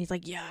angry, and he's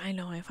like, "Yeah, I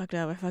know, I fucked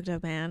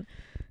up, man."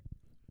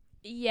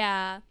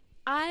 yeah,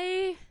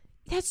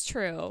 that's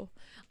true.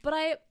 But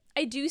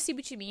I do see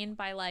what you mean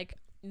by like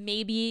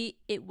maybe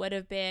it would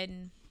have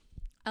been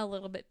a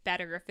little bit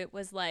better if it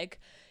was like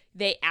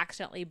they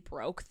accidentally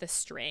broke the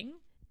string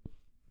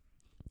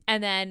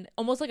and then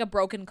almost like a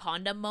broken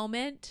condom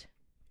moment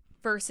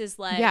versus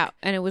like Yeah,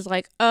 and it was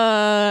like,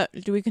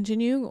 do we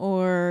continue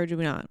or do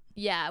we not?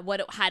 yeah,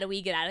 how do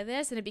we get out of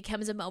this? And it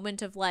becomes a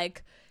moment of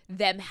like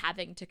them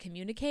having to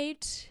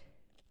communicate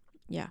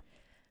Yeah.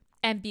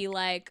 and be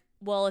like,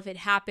 well, if it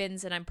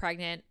happens and I'm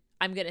pregnant,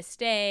 I'm gonna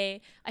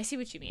stay. I see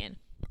what you mean.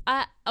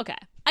 Okay,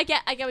 I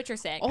get what you're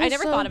saying. I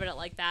never Also- thought of it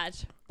like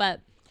that, but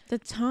The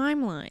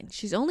timeline.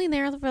 She's only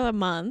there for a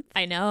month,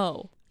 I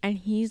know. and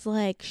he's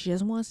like, she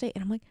doesn't want to stay,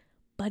 and I'm like,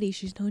 buddy,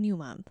 she's known you a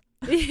month.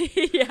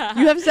 Yeah,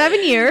 You have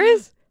 7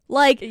 years.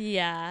 Like,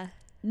 yeah,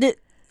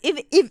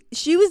 if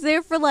she was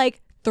there for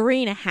like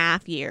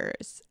 3.5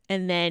 years,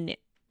 and then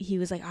he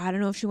was like, I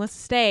don't know if she wants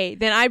to stay,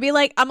 then I'd be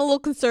like, I'm a little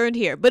concerned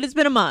here. But it's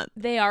been a month.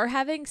 they are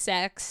having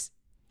sex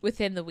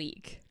within the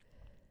week,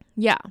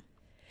 Yeah,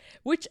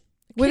 which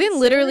within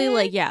literally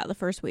considering- like the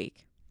first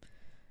week.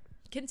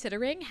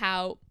 considering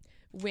how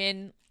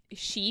when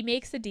she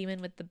makes the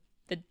demon with the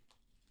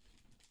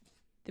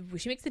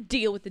she makes the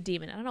deal with the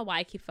demon. I don't know why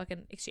I keep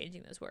fucking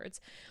exchanging those words.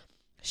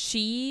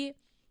 She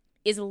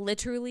is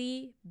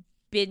literally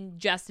been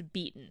just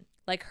beaten.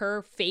 Like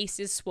her face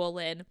is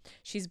swollen.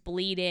 She's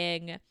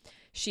bleeding.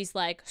 She's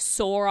like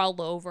sore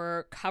all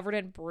over, covered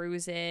in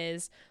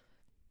bruises.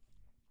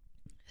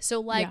 So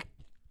like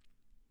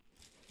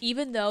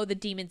even though the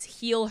demons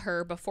heal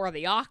her before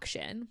the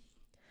auction,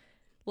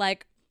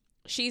 like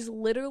she's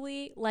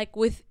literally like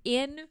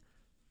within,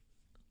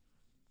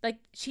 like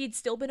she'd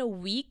still been a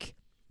week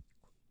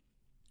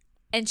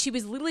and she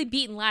was literally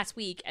beaten last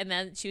week, and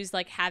then she was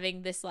like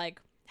having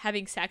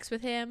sex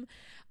with him.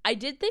 I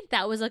did think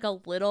that was like a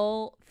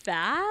little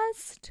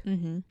fast,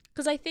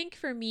 because I think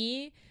for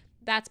me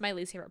that's my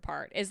least favorite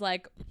part, is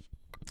like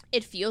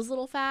it feels a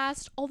little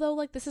fast, although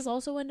like this is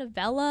also a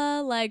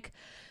novella, like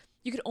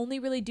you could only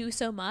really do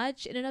so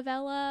much in a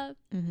novella,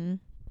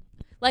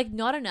 like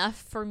not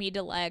enough for me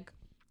to like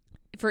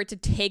for it to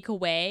take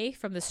away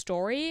from the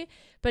story,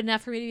 but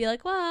enough for me to be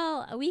like,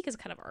 well, a week is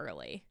kind of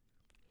early.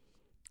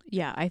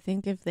 Yeah, I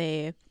think if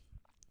they,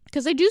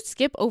 because they do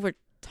skip over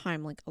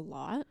time like a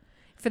lot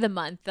For the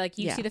month, like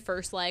you see the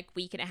first like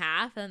week and a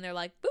half, and then they're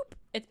like, boop,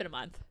 it's been a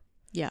month.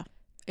 Yeah,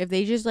 if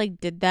they just like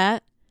did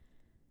that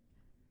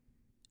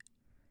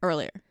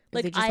earlier,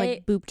 like they just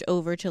like booped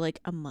over to like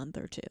a month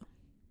or two.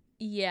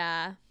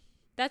 Yeah,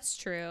 that's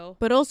true.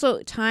 But also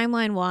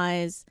timeline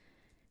wise,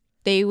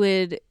 they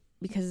would,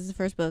 because it's the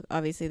first book,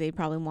 obviously they'd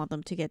probably want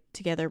them to get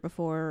together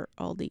before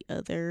all the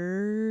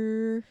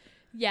other.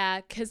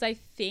 Yeah, because I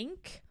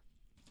think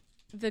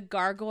the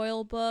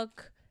Gargoyle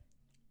book,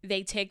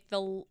 they take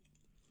the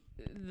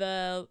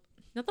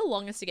not the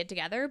longest to get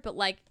together, but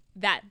like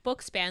that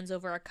book spans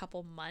over a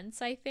couple months,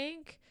 I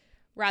think,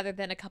 rather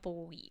than a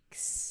couple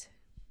weeks.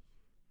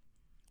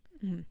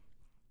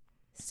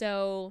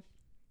 So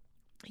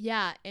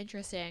yeah,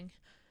 interesting.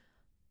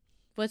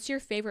 What's your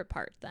favorite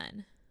part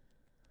then?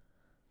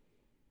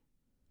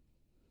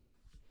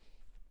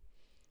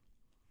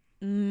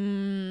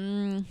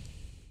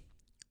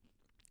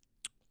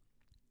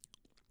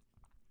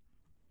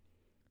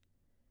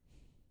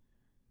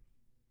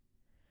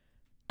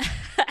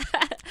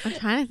 I'm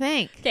trying to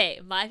think.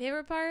 Okay, my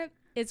favorite part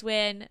is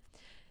when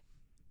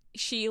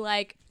she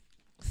like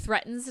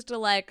threatens to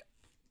like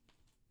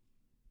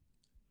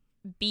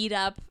beat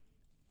up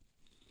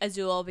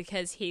Azul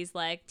because he's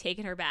like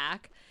taking her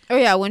back. Oh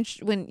yeah, when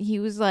he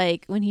was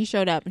like, when he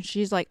showed up and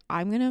she's like,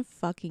 I'm gonna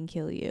fucking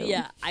kill you.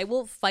 Yeah, I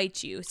will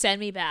fight you. Send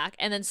me back.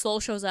 And then Soul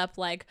shows up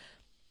like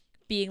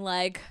being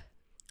like,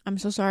 I'm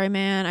so sorry,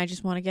 man. I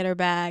just want to get her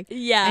back.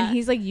 Yeah. And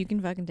he's like, you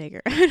can fucking take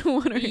her. I don't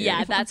want her here Yeah,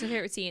 anymore. that's my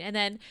favorite scene. And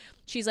then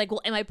she's like,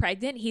 well, am I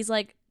pregnant? He's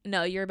like,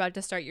 no, you're about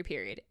to start your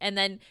period. And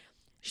then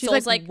she's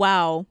Soul's like,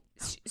 wow.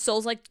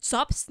 Soul's like,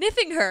 stop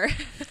sniffing her.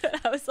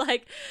 I was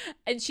like,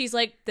 and she's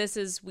like, this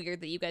is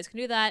weird that you guys can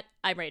do that.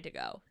 I'm ready to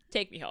go.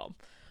 Take me home.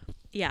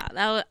 Yeah,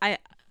 that was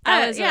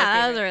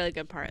that was a really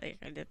good part. Like,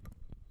 I did.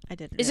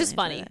 It's really just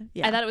funny.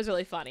 Yeah. I thought it was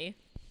really funny.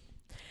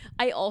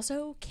 I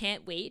also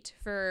can't wait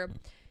for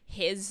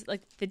his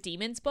like the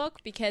Demons book,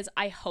 because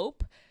I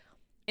hope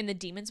in the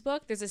Demons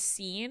book there's a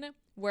scene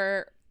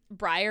where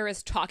Briar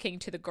is talking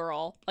to the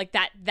girl, like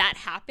that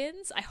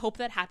happens. I hope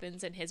that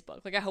happens in his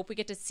book. Like I hope we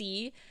get to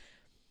see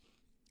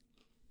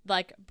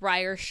like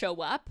Briar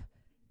show up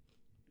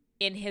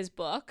in his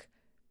book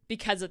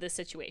because of this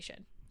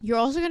situation. You're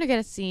also gonna get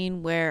a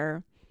scene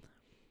where,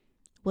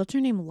 what's her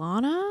name,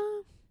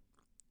 Liana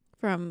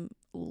from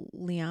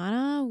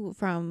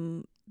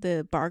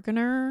the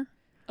Bargainer.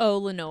 Oh,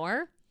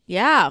 Lenore.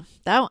 Yeah,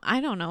 that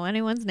I don't know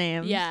anyone's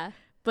name. Yeah,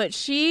 but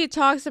she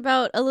talks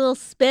about a little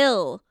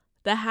spill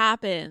that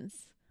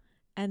happens,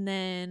 and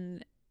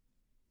then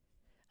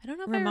I don't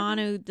know if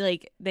Romano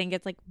like then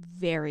gets like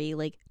very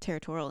like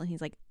territorial, and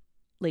he's like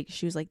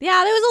she was like,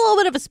 yeah, there was a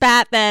little bit of a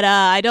spat that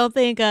I don't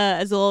think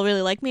Azul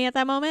really liked me at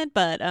that moment,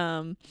 but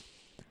I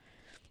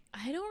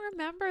don't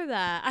remember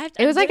that.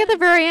 It was like at the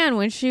very end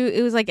when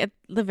it was like at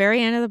the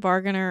very end of the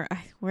Bargainer.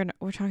 We're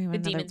talking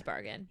about the Demon's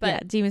Bargain, but yeah,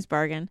 Demon's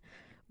Bargain,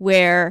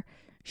 where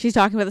she's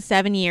talking about the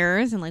 7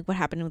 years and like what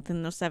happened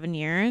within those 7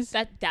 years.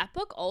 That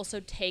book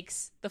also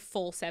takes the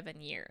full 7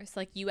 years.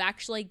 Like you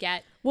actually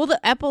get, well, the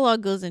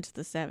epilogue goes into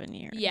the 7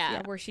 years.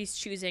 Yeah, where she's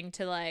choosing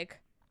to like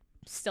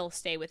still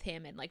stay with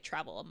him and like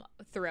travel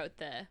throughout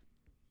the.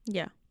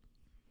 Yeah.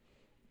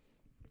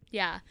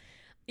 Yeah,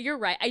 you're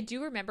right. I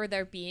do remember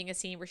there being a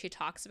scene where she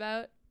talks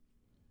about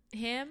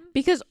him,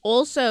 because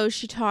also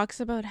she talks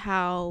about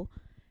how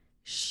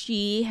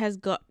she has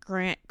got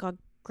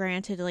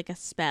granted like a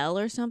spell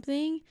or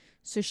something,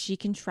 so she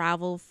can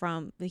travel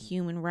from the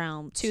human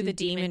realm to the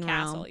demon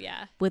castle, realm,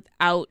 yeah,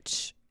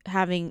 without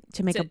having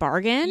to make a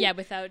bargain. Yeah,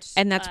 without,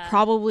 and that's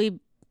probably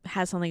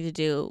has something to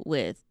do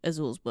with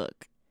Azul's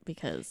book,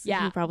 because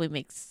he probably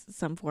makes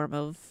some form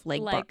of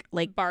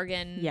like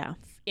bargain, yeah,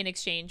 in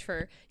exchange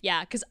for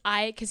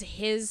because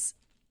his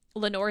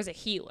Lenore is a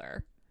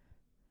healer.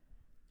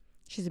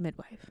 She's a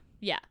midwife.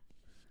 Yeah.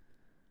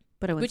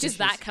 But which is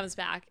that comes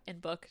back in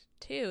book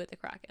 2 at the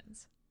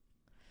Krakens.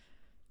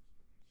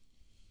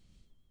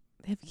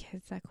 They have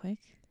kids that quick?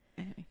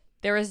 Anyway.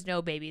 There is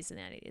no babies in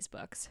any of these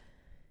books.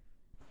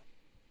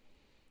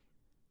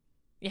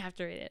 You have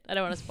to read it. I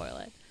don't want to spoil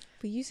it.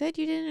 But you said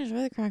you didn't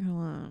enjoy the Kraken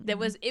one. It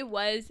was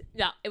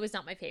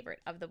not my favorite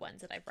of the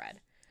ones that I've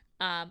read.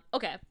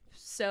 Okay.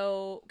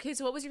 So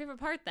what was your favorite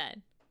part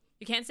then?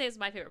 You can't say it's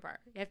my favorite part.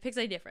 You have to pick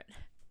something different.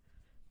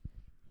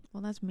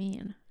 Well, that's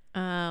mean.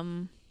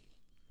 The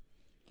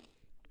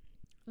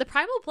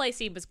primal play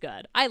scene was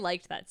good. I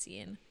liked that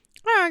scene.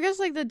 Oh, I guess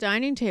like the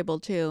dining table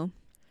too,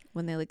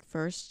 when they like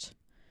first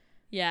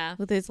Yeah.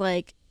 with his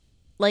like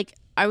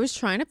I was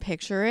trying to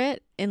picture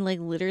it, and like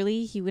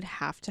literally he would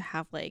have to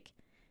have like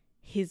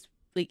his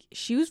like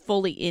she was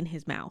fully in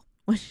his mouth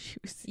when she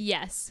was.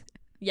 Yes.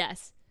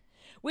 Yes.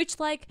 Which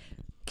like,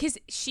 cause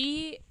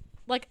she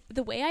like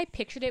the way I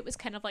pictured it was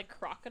kind of like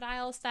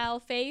crocodile style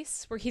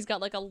face where he's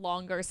got like a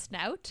longer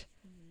snout.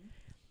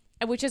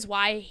 And which is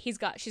why she's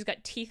got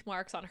teeth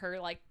marks on her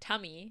like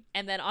tummy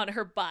and then on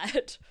her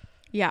butt.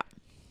 Yeah.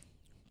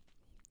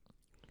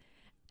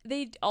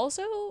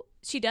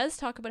 She does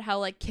talk about how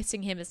like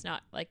kissing him is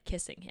not like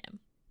kissing him.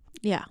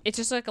 Yeah. It's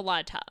just like a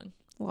lot of tongue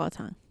A lot of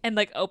tongue. and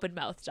like open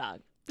mouth tongue.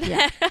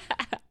 Yeah.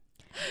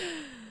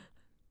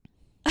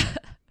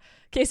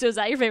 Okay, so is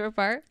that your favorite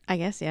part? I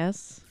guess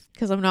yes,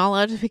 because I'm not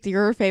allowed to pick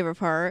your favorite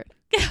part.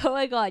 Oh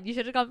my god, you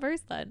should have gone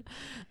first then.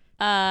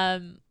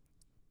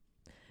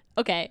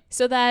 Okay,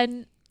 so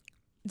then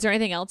is there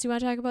anything else you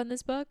want to talk about in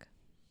this book?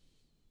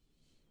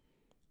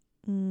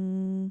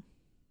 I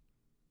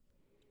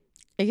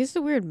guess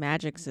the weird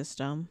magic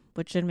system,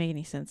 which didn't make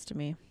any sense to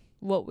me.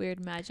 What weird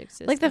magic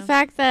system? Like the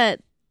fact that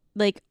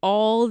like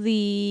all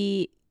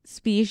the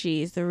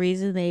species, the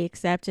reason they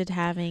accepted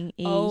having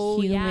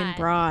a human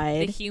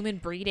bride, the human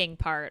breeding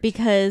part,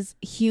 because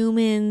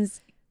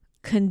humans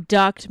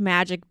conduct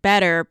magic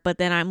better. But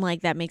then I'm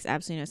like, that makes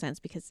absolutely no sense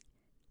because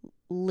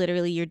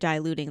literally you're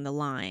diluting the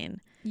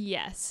line.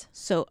 Yes.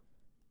 So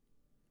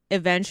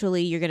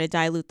eventually you're going to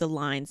dilute the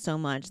line so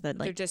much that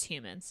like they're just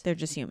humans. They're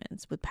just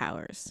humans with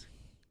powers.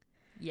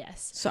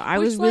 Yes. So I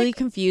was really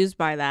confused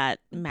by that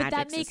magic But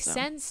that makes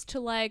system. sense to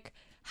like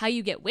how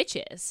you get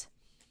witches.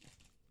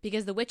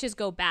 Because the witches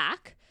go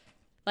back.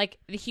 Like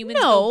the humans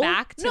go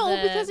back to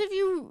because if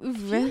you I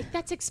feel like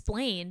that's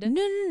explained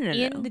no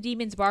in the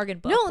Demon's Bargain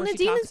book. No, in the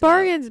Demon's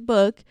Bargain's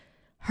book,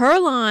 her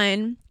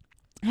line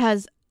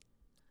has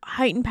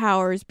heightened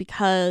powers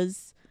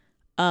because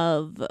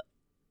of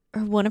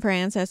one of her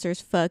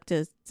ancestors fucked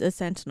a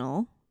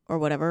sentinel or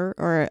whatever,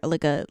 or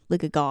like a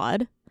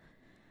god.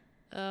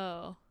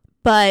 Oh.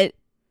 But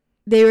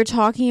they were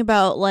talking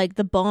about like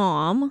the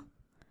bomb,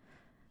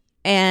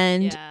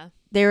 and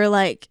they were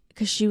like,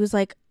 because she was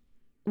like,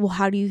 well,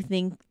 how do you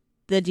think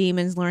the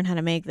demons learn how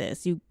to make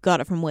this? You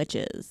got it from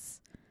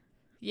witches.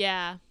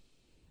 Yeah.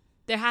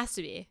 There has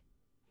to be.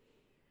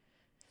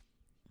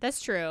 That's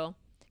true.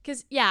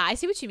 Because, yeah, I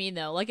see what you mean,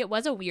 though. Like, it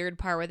was a weird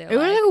part where It was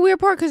like a weird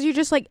part because you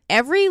just like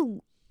every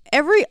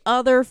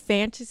other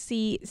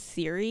fantasy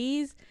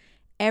series,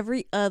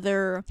 every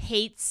other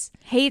hates.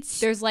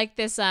 There's like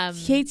this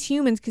hates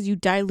humans because you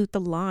dilute the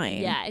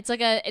line. Yeah, it's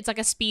like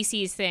a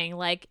species thing.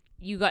 Like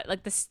you got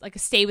like this like a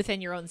stay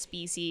within your own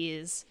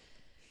species,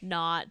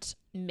 not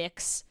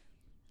mix.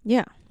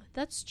 Yeah,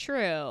 that's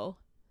true.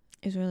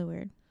 It's really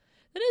weird.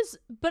 It is,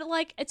 but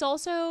like it's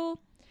also,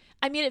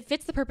 I mean, it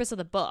fits the purpose of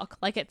the book.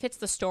 Like it fits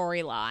the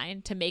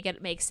storyline to make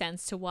it make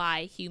sense to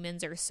why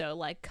humans are so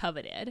like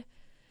coveted.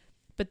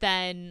 But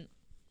then,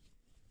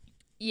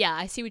 yeah,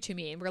 I see what you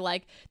mean. We're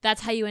like,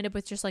 that's how you end up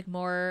with just like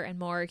more and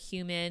more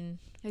human,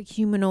 like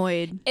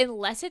humanoid.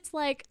 Unless it's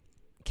like,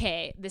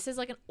 okay, this is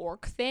like an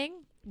orc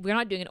thing. We're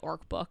not doing an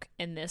orc book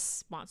in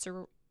this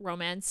monster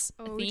romance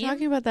theme. We're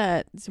talking about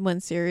that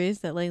one series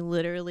that like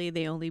literally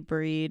they only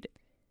breed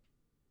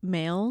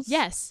males.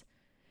 Yes,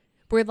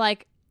 where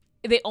like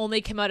they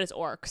only come out as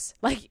orcs.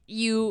 Like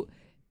you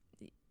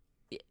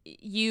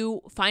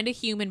find a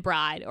human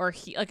bride or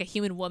like a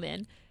human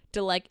woman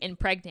to like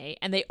impregnate,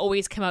 and they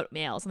always come out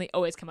males and they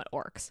always come out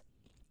orcs.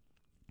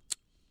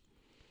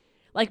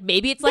 Like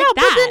maybe it's like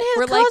that,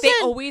 where like they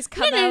always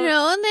come out.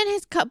 No, and then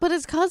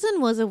his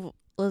cousin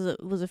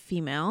was a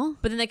female,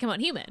 but then they come out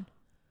human.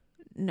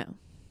 No.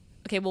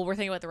 Okay, well we're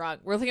thinking about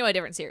a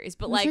different series,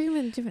 but like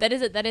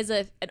that is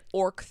an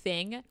orc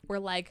thing where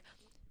like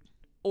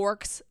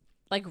orcs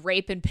like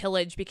rape and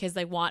pillage because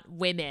they want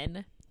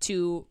women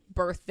to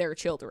birth their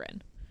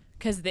children.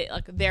 Because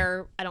I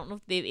don't know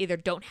if they either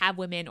don't have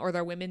women or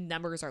their women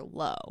numbers are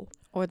low.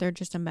 Or they're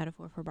just a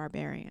metaphor for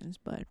barbarians,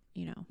 but,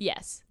 you know.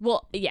 Yes.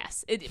 Well,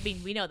 yes. I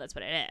mean, we know that's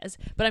what it is.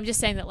 But I'm just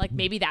saying that, like,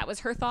 maybe that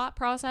was her thought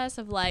process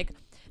of, like,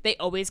 they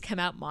always come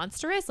out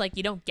monstrous. Like,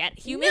 you don't get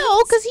humans.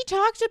 No, because he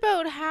talked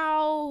about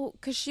how,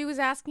 because she was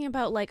asking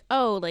about, like,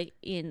 oh, like,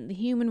 in the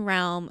human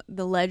realm,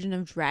 the legend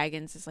of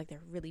dragons is, like,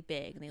 they're really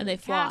big. And they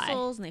fly.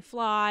 Castles, and they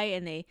fly,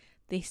 and they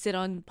sit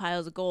on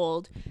piles of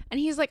gold. And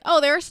he's like,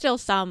 oh, there are still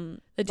some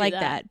like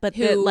that. But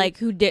who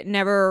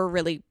never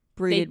really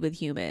breeded with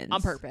humans. On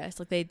purpose.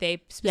 Like,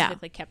 they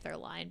specifically kept their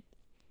line,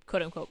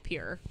 quote unquote,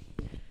 pure.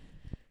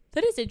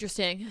 That is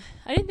interesting.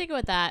 I didn't think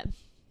about that.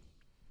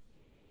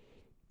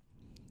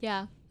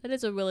 Yeah. That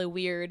is a really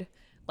weird,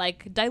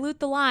 like, dilute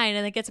the line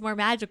and it gets more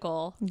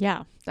magical.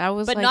 Yeah. That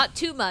was But not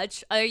too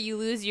much, or you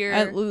lose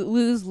your...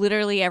 lose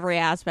literally every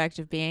aspect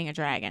of being a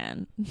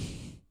dragon.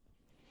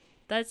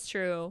 That's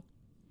true.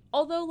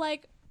 Although,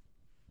 like,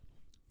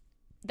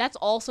 that's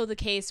also the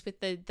case with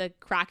the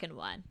Kraken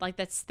one. Like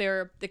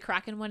the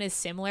Kraken one is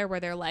similar where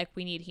they're like,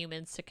 we need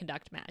humans to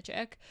conduct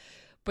magic.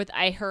 But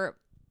I heard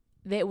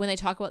that when they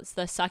talk about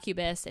the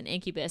succubus and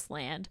incubus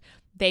land,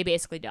 they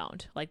basically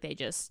don't. Like they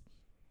just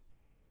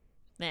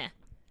meh.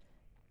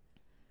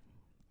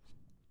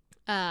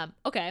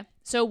 Okay.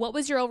 So what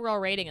was your overall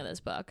rating of this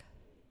book?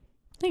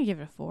 I think give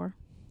it a 4.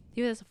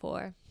 Give this a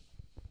 4.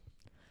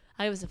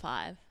 I give this a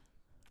 5.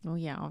 Oh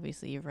yeah,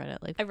 obviously you've read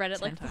it like I read it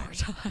 10 like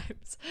 4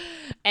 times.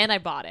 And I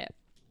bought it.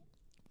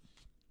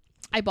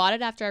 I bought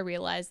it after I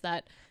realized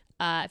that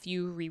if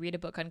you reread a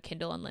book on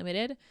Kindle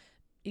Unlimited,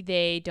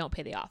 they don't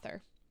pay the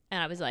author.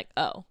 And I was like,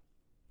 oh,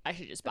 I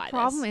should just buy this. The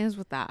problem is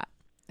with that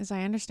is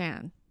I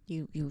understand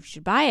you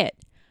should buy it,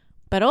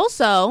 but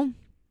also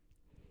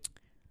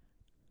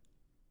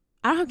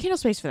I don't have Kindle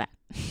space for that.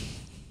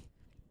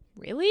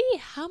 Really?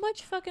 How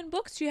much fucking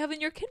books do you have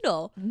in your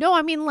Kindle? No,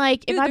 I mean,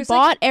 like, Dude, if I there's,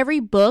 bought every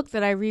book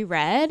that I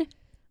reread,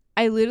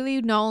 I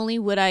literally not only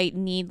would I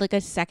need like a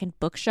second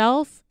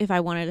bookshelf if I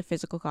wanted a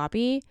physical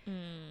copy,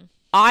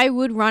 I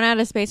would run out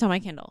of space on my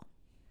Kindle.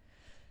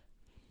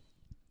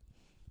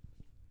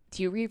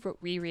 Do you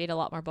reread a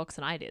lot more books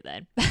than I do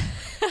then?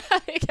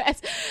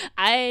 Because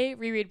I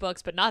reread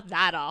books, but not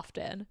that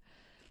often.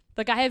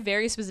 Like, I have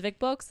very specific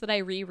books that I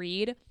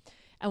reread.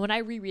 And when I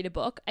reread a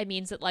book, it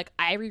means that, like,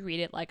 I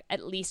reread it, like,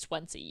 at least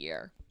once a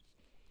year.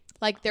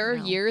 Like, there are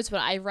years when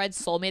I've read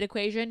Soulmate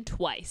Equation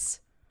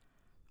twice.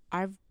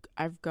 I've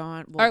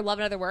gone... Or Love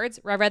in Other Words,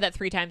 where I read that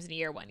 3 times in a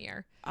year one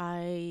year.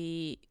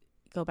 I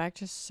go back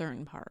to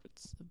certain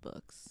parts of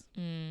books.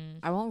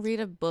 I won't read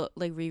a book,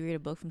 like, reread a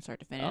book from start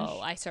to finish. Oh,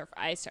 I start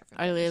from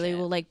I literally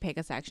will, like, pick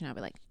a section. I'll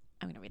be like,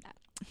 I'm going to read that.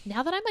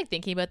 Now that I'm, like,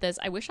 thinking about this,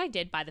 I wish I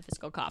did buy the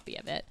physical copy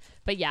of it.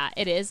 But, yeah,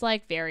 it is,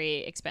 like,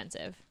 very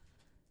expensive.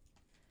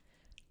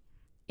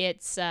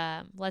 It's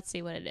let's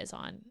see what it is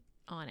on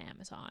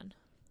Amazon.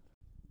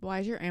 Why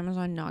does your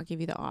Amazon not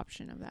give you the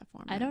option of that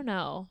format? I don't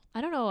know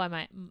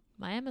why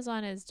my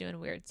Amazon is doing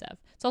weird stuff.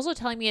 It's also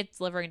telling me it's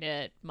delivering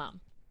to Mom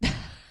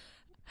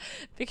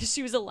because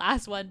she was the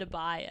last one to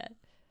buy it.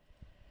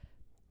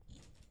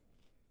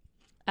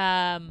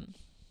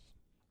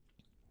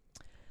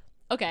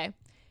 Okay,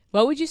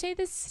 what would you say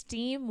the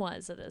Steam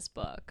was of this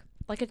book?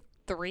 Like a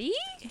 3?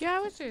 Yeah, I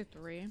would say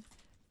 3.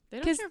 They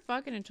don't start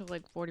fucking until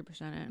like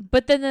 40% in.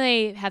 But then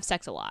they have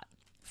sex a lot.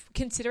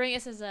 Considering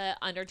this is a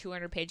under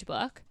 200-page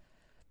book,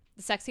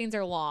 the sex scenes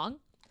are long,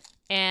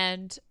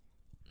 and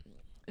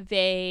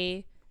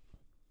there's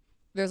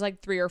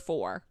like 3 or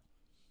 4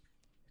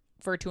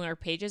 for 200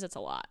 pages. That's a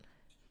lot.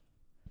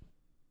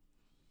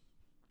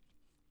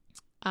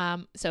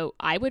 So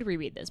I would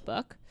reread this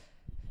book.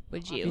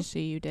 Would you?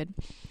 Obviously you did.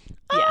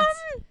 Yes.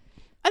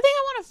 I think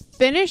I want to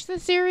finish the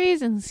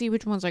series and see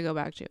which ones I go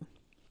back to.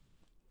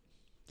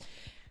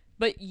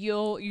 But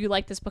you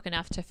like this book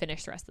enough to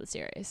finish the rest of the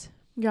series.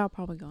 Yeah, I'll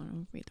probably go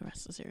and read the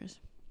rest of the series.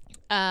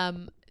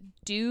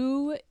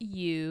 Do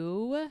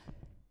you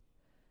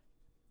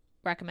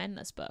recommend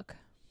this book?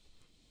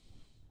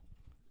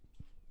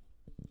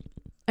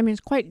 I mean, it's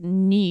quite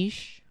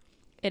niche.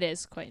 It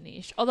is quite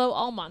niche. Although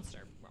all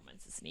monster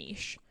romance is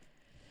niche.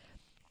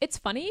 It's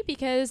funny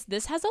because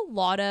this has a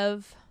lot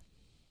of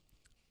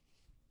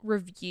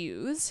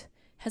reviews.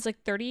 Has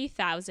like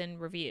 30,000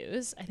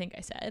 reviews, I think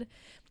I said.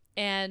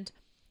 And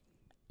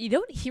you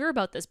don't hear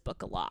about this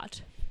book a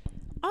lot.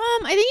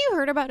 I think you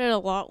heard about it a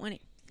lot when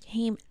it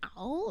came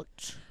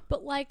out.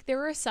 But like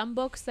there are some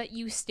books that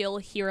you still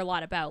hear a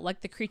lot about.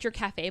 Like the Creature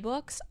Cafe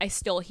books, I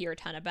still hear a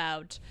ton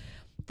about.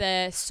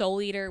 The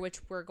Soul Eater, which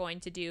we're going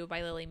to do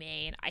by Lily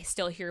Mayne, I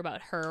still hear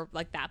about her,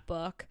 like that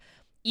book,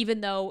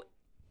 even though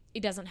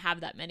it doesn't have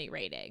that many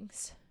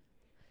ratings.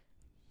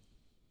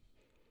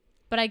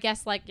 But I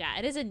guess like, yeah,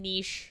 it is a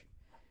niche.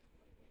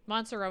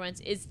 Monster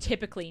romance is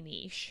typically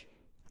niche.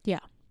 Yeah.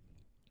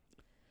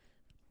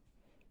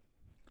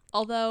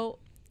 Although,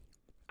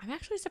 I'm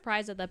actually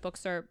surprised that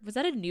books are... Was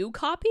that a new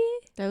copy?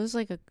 That was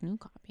like a new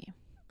copy.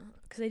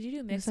 Because they do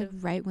a mix it was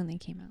like right when they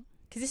came out.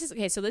 Because this is...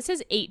 Okay, so this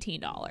is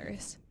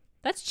 $18.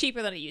 That's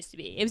cheaper than it used to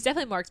be. It was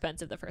definitely more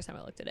expensive the first time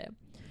I looked at it.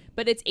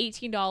 But it's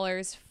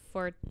 $18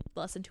 for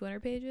less than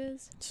 200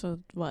 pages. So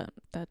what?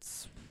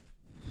 That's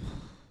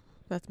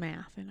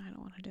math, and I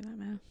don't want to do that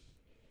math.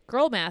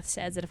 Girl Math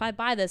says that if I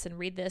buy this and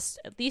read this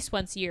at least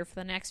once a year for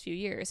the next few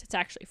years, it's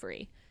actually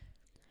free.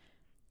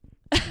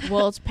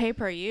 Well, it's pay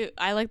per use.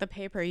 I like the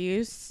pay per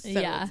use. So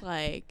Yeah. It's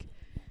like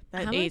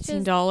that How much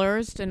is-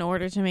 $18 in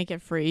order to make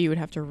it free, you would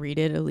have to read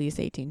it at least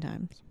 18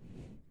 times.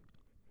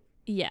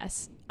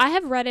 Yes. I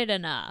have read it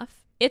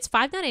enough. It's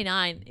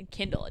 $5.99 in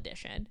Kindle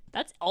edition.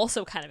 That's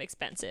also kind of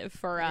expensive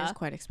for It's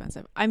quite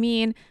expensive. I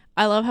mean,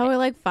 I love how I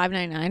like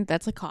 $5.99.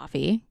 That's like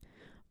coffee,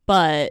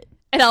 but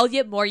and I'll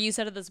get more use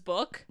out of this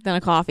book than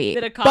a coffee.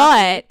 than a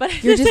coffee.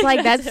 But you're just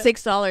like, that's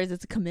 $6.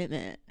 It's a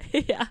commitment.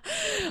 Yeah.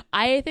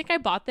 I think I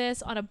bought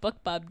this on a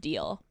BookBub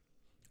deal.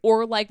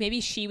 Or like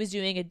maybe she was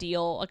doing a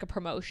deal, like a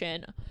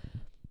promotion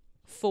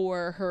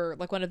for her,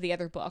 like one of the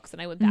other books,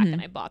 and I went back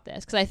and I bought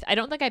this. Because I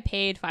don't think I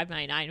paid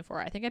 $5.99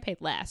 for it. I think I paid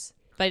less.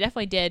 But I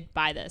definitely did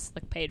buy this,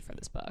 like paid for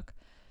this book.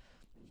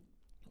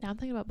 Now I'm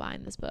thinking about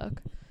buying this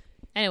book.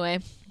 Anyway,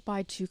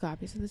 Buy 2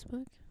 copies of this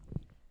book.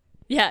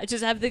 yeah,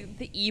 just have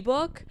the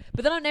ebook,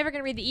 but then I'm never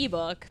gonna read the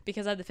ebook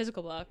because I have the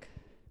physical book.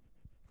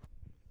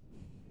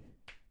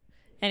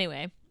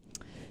 Anyway,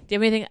 do you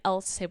have anything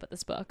else to say about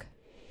this book?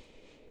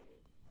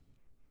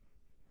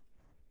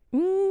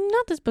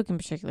 Not this book in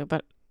particular,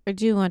 but I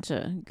do want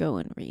to go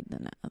and read the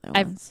other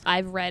ones.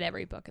 I've read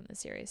every book in the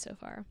series so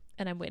far,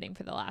 and I'm waiting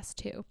for the last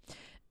 2.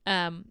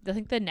 I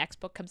think the next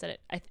book comes out.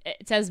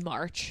 It says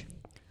March.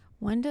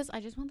 When does I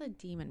just want the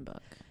demon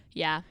book?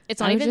 Yeah,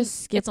 it's I not would even.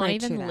 just skip It's not right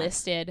to even that.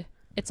 listed.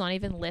 It's not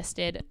even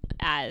listed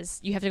as.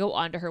 You have to go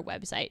onto her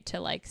website to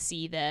like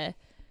see the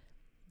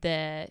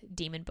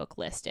demon book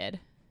listed.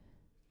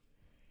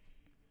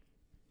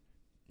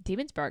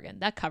 Demon's Bargain.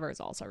 That cover is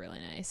also really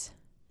nice.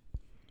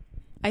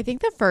 I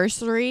think the first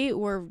 3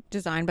 were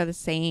designed by the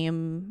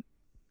same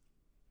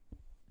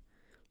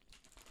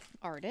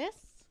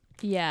artists.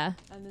 Yeah.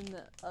 And then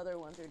the other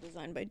ones are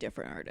designed by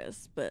different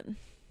artists, but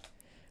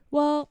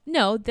Well,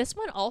 no, this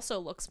one also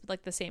looks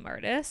like the same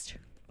artist.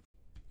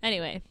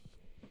 Anyway,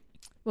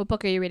 what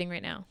book are you reading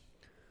right now?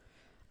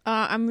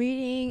 I'm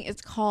reading,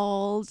 it's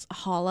called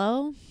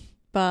Hollow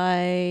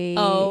by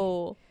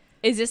Oh,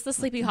 is this the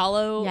Sleepy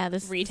Hollow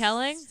this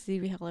retelling?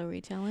 Sleepy Hollow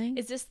retelling.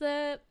 Is this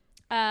the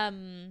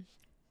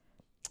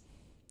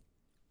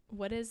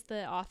what is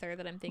the author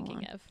that I'm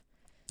thinking of?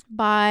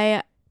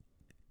 By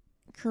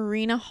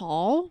Karina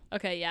Hall.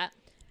 Okay, yeah.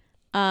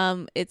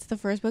 It's the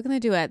first book in the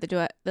duet.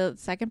 The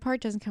second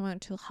part doesn't come out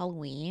until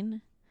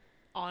Halloween.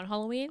 On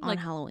Halloween? On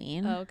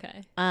Halloween. Oh,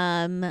 okay.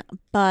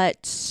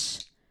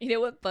 But You know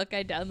what book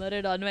I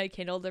downloaded on my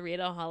Kindle to read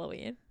on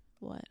Halloween?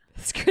 what?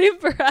 Scream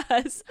for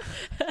Us.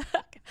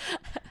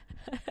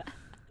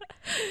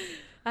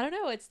 I don't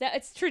know.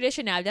 It's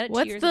tradition now. I've done it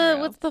 2 years in a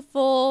row. What's the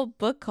full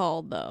book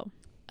called though?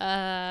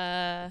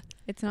 Uh,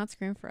 It's not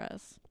Scream for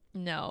Us.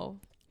 no.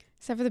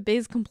 Except for the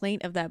biggest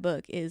complaint of that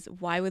book is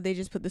why would they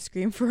just put the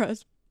Scream for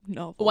Us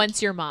novel?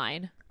 Once You're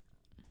Mine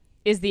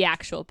is the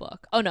actual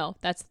book. Oh no,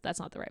 that's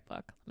not the right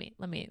book.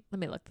 Let me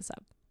look this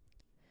up.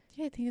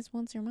 Yeah, I think it's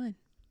Once You're Mine.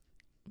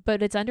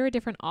 But it's under a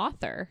different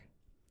author.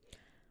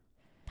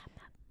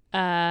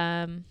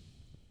 I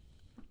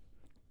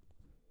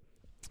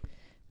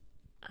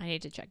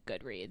need to check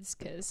Goodreads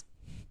because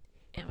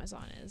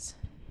Amazon is.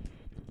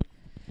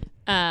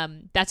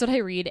 That's what I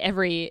read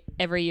every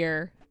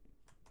year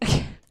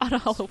on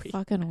Halloween.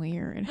 Fucking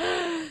weird.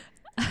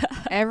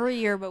 Every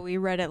year, but we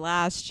read it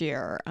last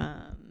year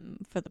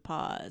for the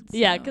pods.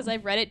 Yeah, because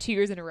I've read it 2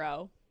 years in a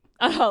row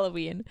on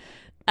Halloween.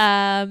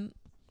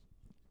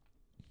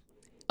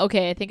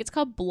 Okay, I think it's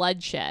called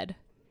Bloodshed.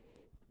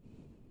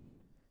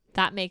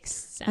 That makes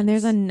sense. And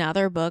there's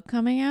another book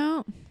coming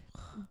out.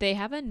 They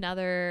have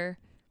another.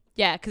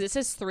 Yeah, because it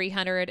says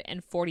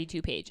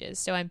 342 pages,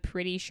 so I'm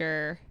pretty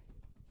sure.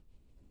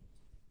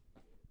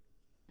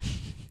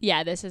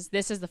 Yeah, this is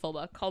the full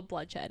book called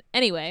Bloodshed.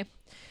 Anyway,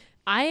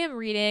 I am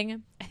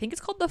reading. I think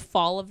it's called The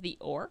Fall of the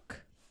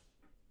Orc.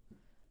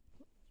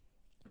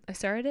 I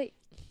started it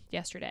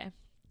yesterday,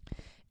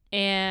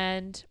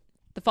 and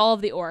The Fall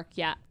of the Orc.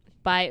 Yeah,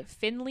 by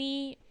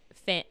Finley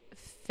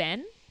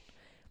Fenn,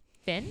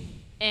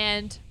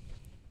 and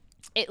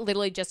it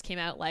literally just came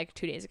out like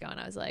 2 days ago, and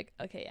I was like,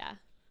 okay, yeah,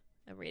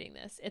 I'm reading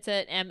this. It's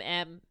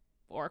an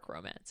orc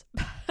romance.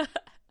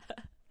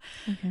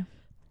 Okay.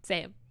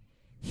 Same.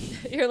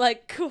 You're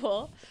like,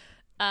 cool.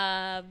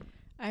 I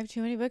have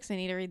too many books I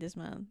need to read this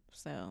month,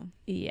 so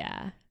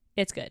Yeah,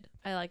 it's good.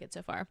 I like it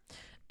so far.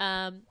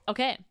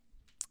 Okay.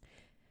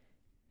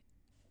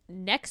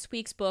 Next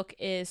week's book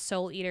is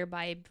Soul Eater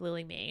by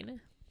Lily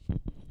Mayne.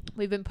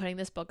 We've been putting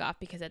this book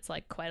off because it's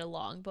like quite a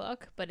long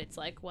book, but it's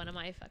like one of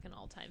my fucking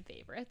all-time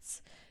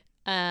favorites.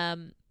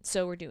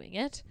 So we're doing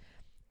it.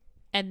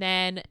 And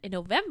then in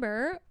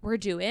November, we're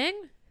doing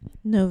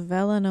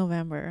Novella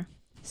November.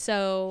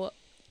 So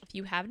if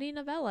you have any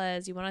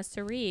novellas you want us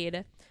to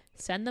read,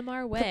 send them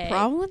our way. The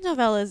problem with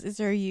novellas is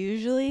they're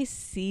usually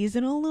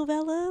seasonal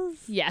novellas.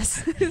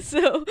 Yes.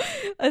 So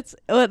that's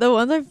the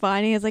ones I'm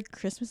finding is like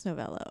Christmas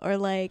novella or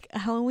like a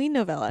Halloween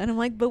novella, and I'm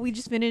like, but we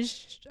just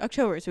finished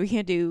October, so we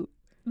can't do.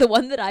 The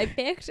one that I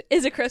picked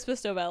is a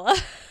Christmas novella.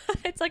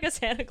 It's like a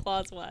Santa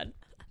Claus one.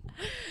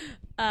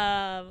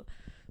 I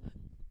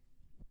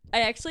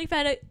actually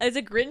found it as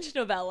a Grinch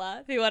novella.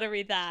 If you want to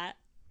read that,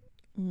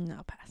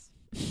 No, pass.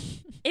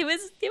 it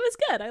was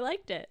good. I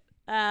liked it.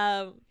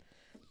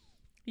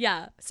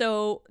 Yeah.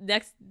 So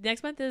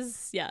next month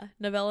is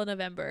Novella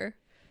November.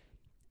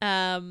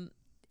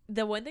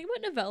 The one thing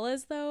about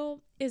novellas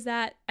though is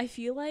that I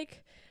feel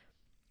like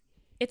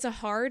it's a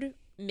hard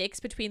mix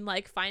between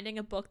like finding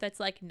a book that's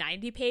like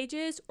 90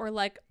 pages or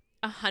like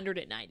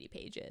 190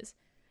 pages.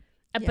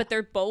 Yeah. But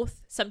they're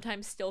both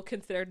sometimes still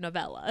considered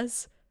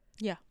novellas.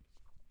 Yeah.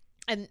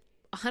 And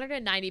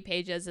 190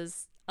 pages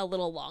is a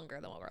little longer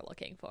than what we're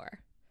looking for.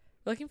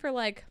 We're looking for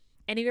like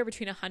anywhere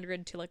between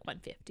 100 to like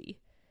 150,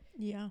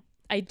 Yeah.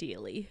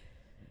 ideally.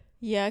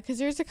 Yeah, because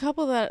there's a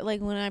couple that,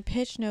 like, when I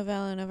pitched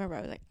Novella in November,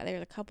 I was like,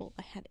 there's a couple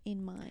I had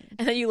in mind.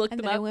 And then you looked And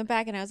them then I up. went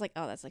back and I was like,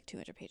 oh, that's like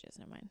 200 pages.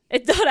 Never mind.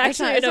 It's not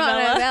actually It's a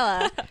novella. not a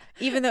novella.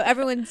 Even though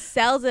everyone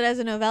sells it as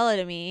a novella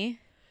to me.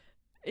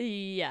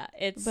 Yeah,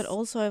 it's. But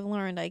also I've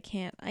learned I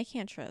can't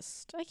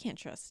trust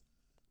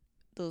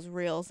those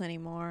reels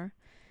anymore.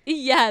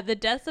 Yeah, the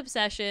Death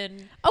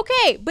Obsession.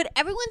 Okay, but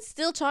everyone's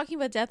still talking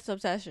about Death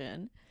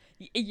Obsession.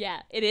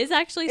 Yeah, it is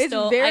actually It's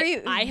still.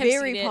 very, I have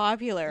very seen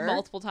popular. it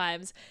multiple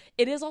times.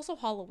 It is also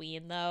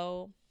Halloween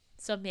though,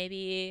 so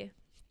maybe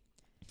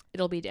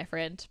it'll be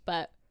different.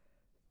 But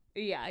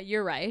yeah,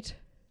 you're right.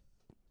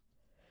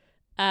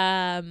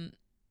 Okay.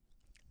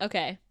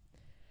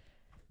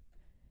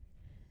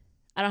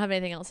 I don't have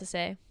anything else to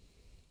say.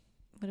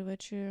 What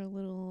about your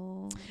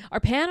little...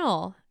 Our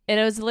panel.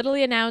 It was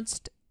literally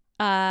announced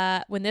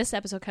when this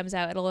episode comes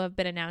out. It'll have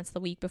been announced the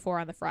week before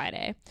on the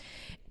Friday.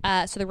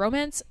 So the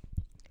romance,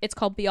 it's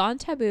called Beyond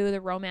Taboo, the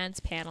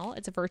romance panel.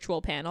 It's a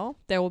virtual panel.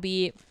 There will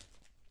be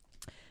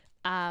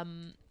 4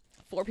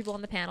 people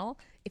on the panel.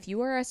 If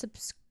you are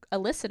a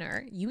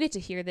listener, you get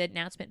to hear the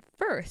announcement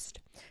first.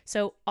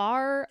 So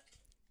our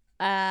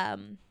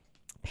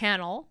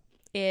panel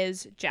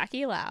is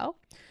Jackie Lau,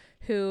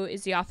 who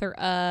is the author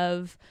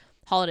of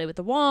Holiday with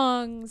the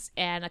Wongs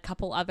and a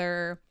couple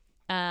other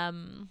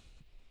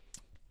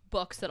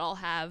books that all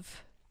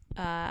have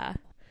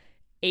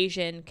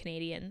Asian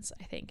Canadians,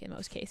 I think, in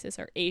most cases,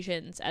 or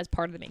Asians as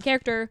part of the main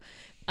character.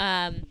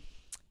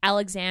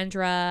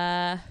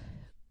 Alexandra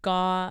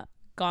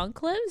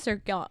Goncalves or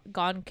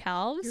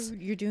Goncalves.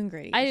 You're doing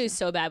great. I do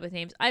so bad with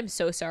names. I'm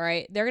so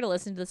sorry. They're going to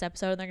listen to this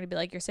episode and they're going to be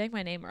like, you're saying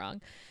my name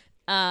wrong.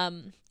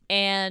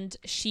 And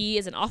she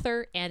is an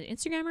author and an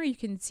Instagrammer. You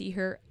can see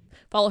her,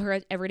 follow her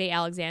at Everyday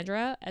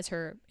Alexandra as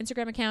her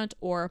Instagram account,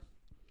 or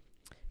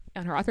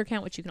on her author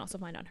account, which you can also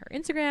find on her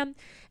Instagram.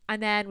 And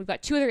then we've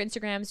got 2 other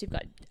Instagrams. We've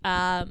got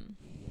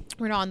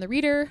We're Not on the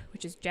Reader,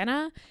 which is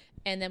Jenna.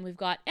 And then we've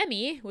got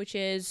Emmy, which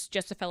is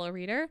just a fellow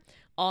reader,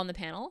 all on the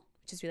panel,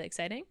 which is really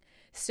exciting.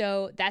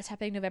 So that's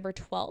happening November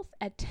 12th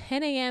at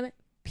 10 a.m.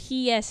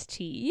 PST.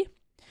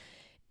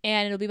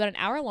 And it'll be about an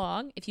hour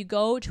long. If you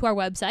go to our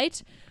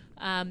website,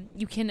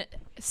 you can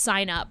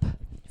sign up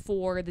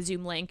for the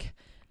Zoom link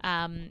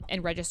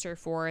and register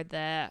for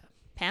the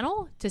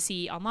panel to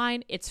see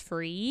online. It's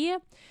free,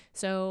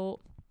 so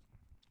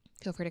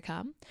feel free to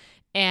come.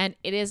 And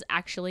it is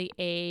actually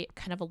a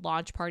kind of a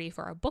launch party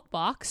for our book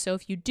box. So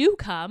if you do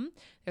come,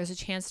 there's a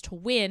chance to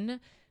win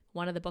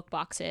one of the book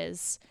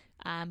boxes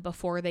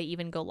before they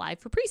even go live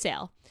for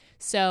pre-sale.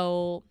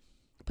 So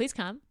please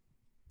come.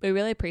 We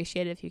really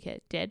appreciate it if you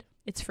did.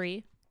 It's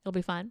free. It'll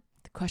be fun.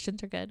 The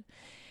questions are good.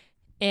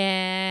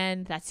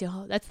 And that's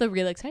the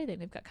really exciting thing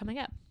we've got coming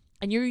up.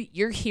 And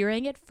you're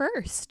hearing it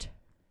first,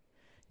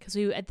 because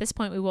at this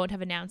point we won't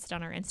have announced it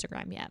on our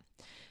Instagram yet.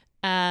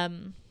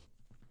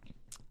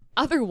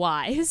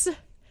 Otherwise,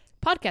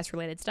 podcast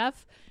related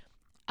stuff.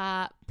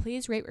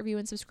 Please rate, review,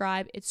 and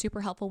subscribe. It's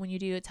super helpful when you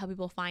do. It's how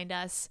people find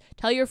us.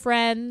 Tell your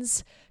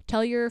friends.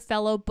 Tell your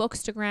fellow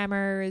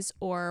bookstagrammers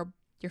or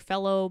your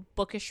fellow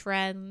bookish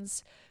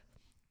friends.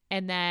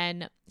 And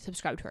then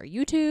subscribe to our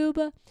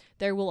YouTube.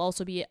 There will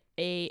also be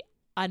a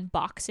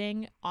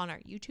unboxing on our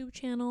YouTube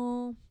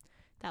channel.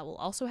 That will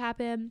also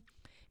happen.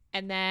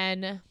 And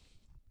then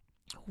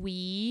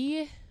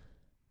what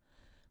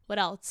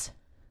else?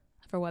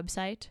 Have our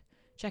website.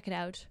 Check it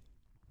out.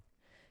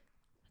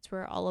 That's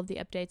where all of the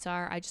updates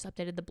are. I just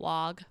updated the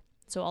blog.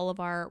 So all of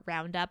our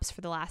roundups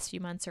for the last few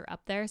months are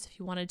up there. So if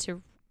you wanted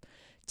to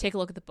take a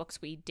look at the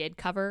books we did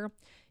cover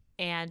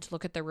and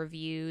look at the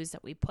reviews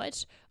that we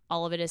put,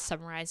 all of it is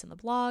summarized in the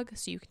blog.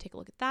 So you can take a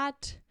look at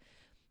that.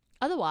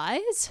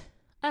 Otherwise,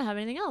 I don't have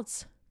anything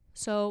else.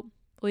 So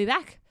we'll be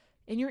back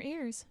in your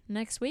ears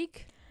next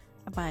week.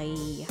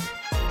 Bye.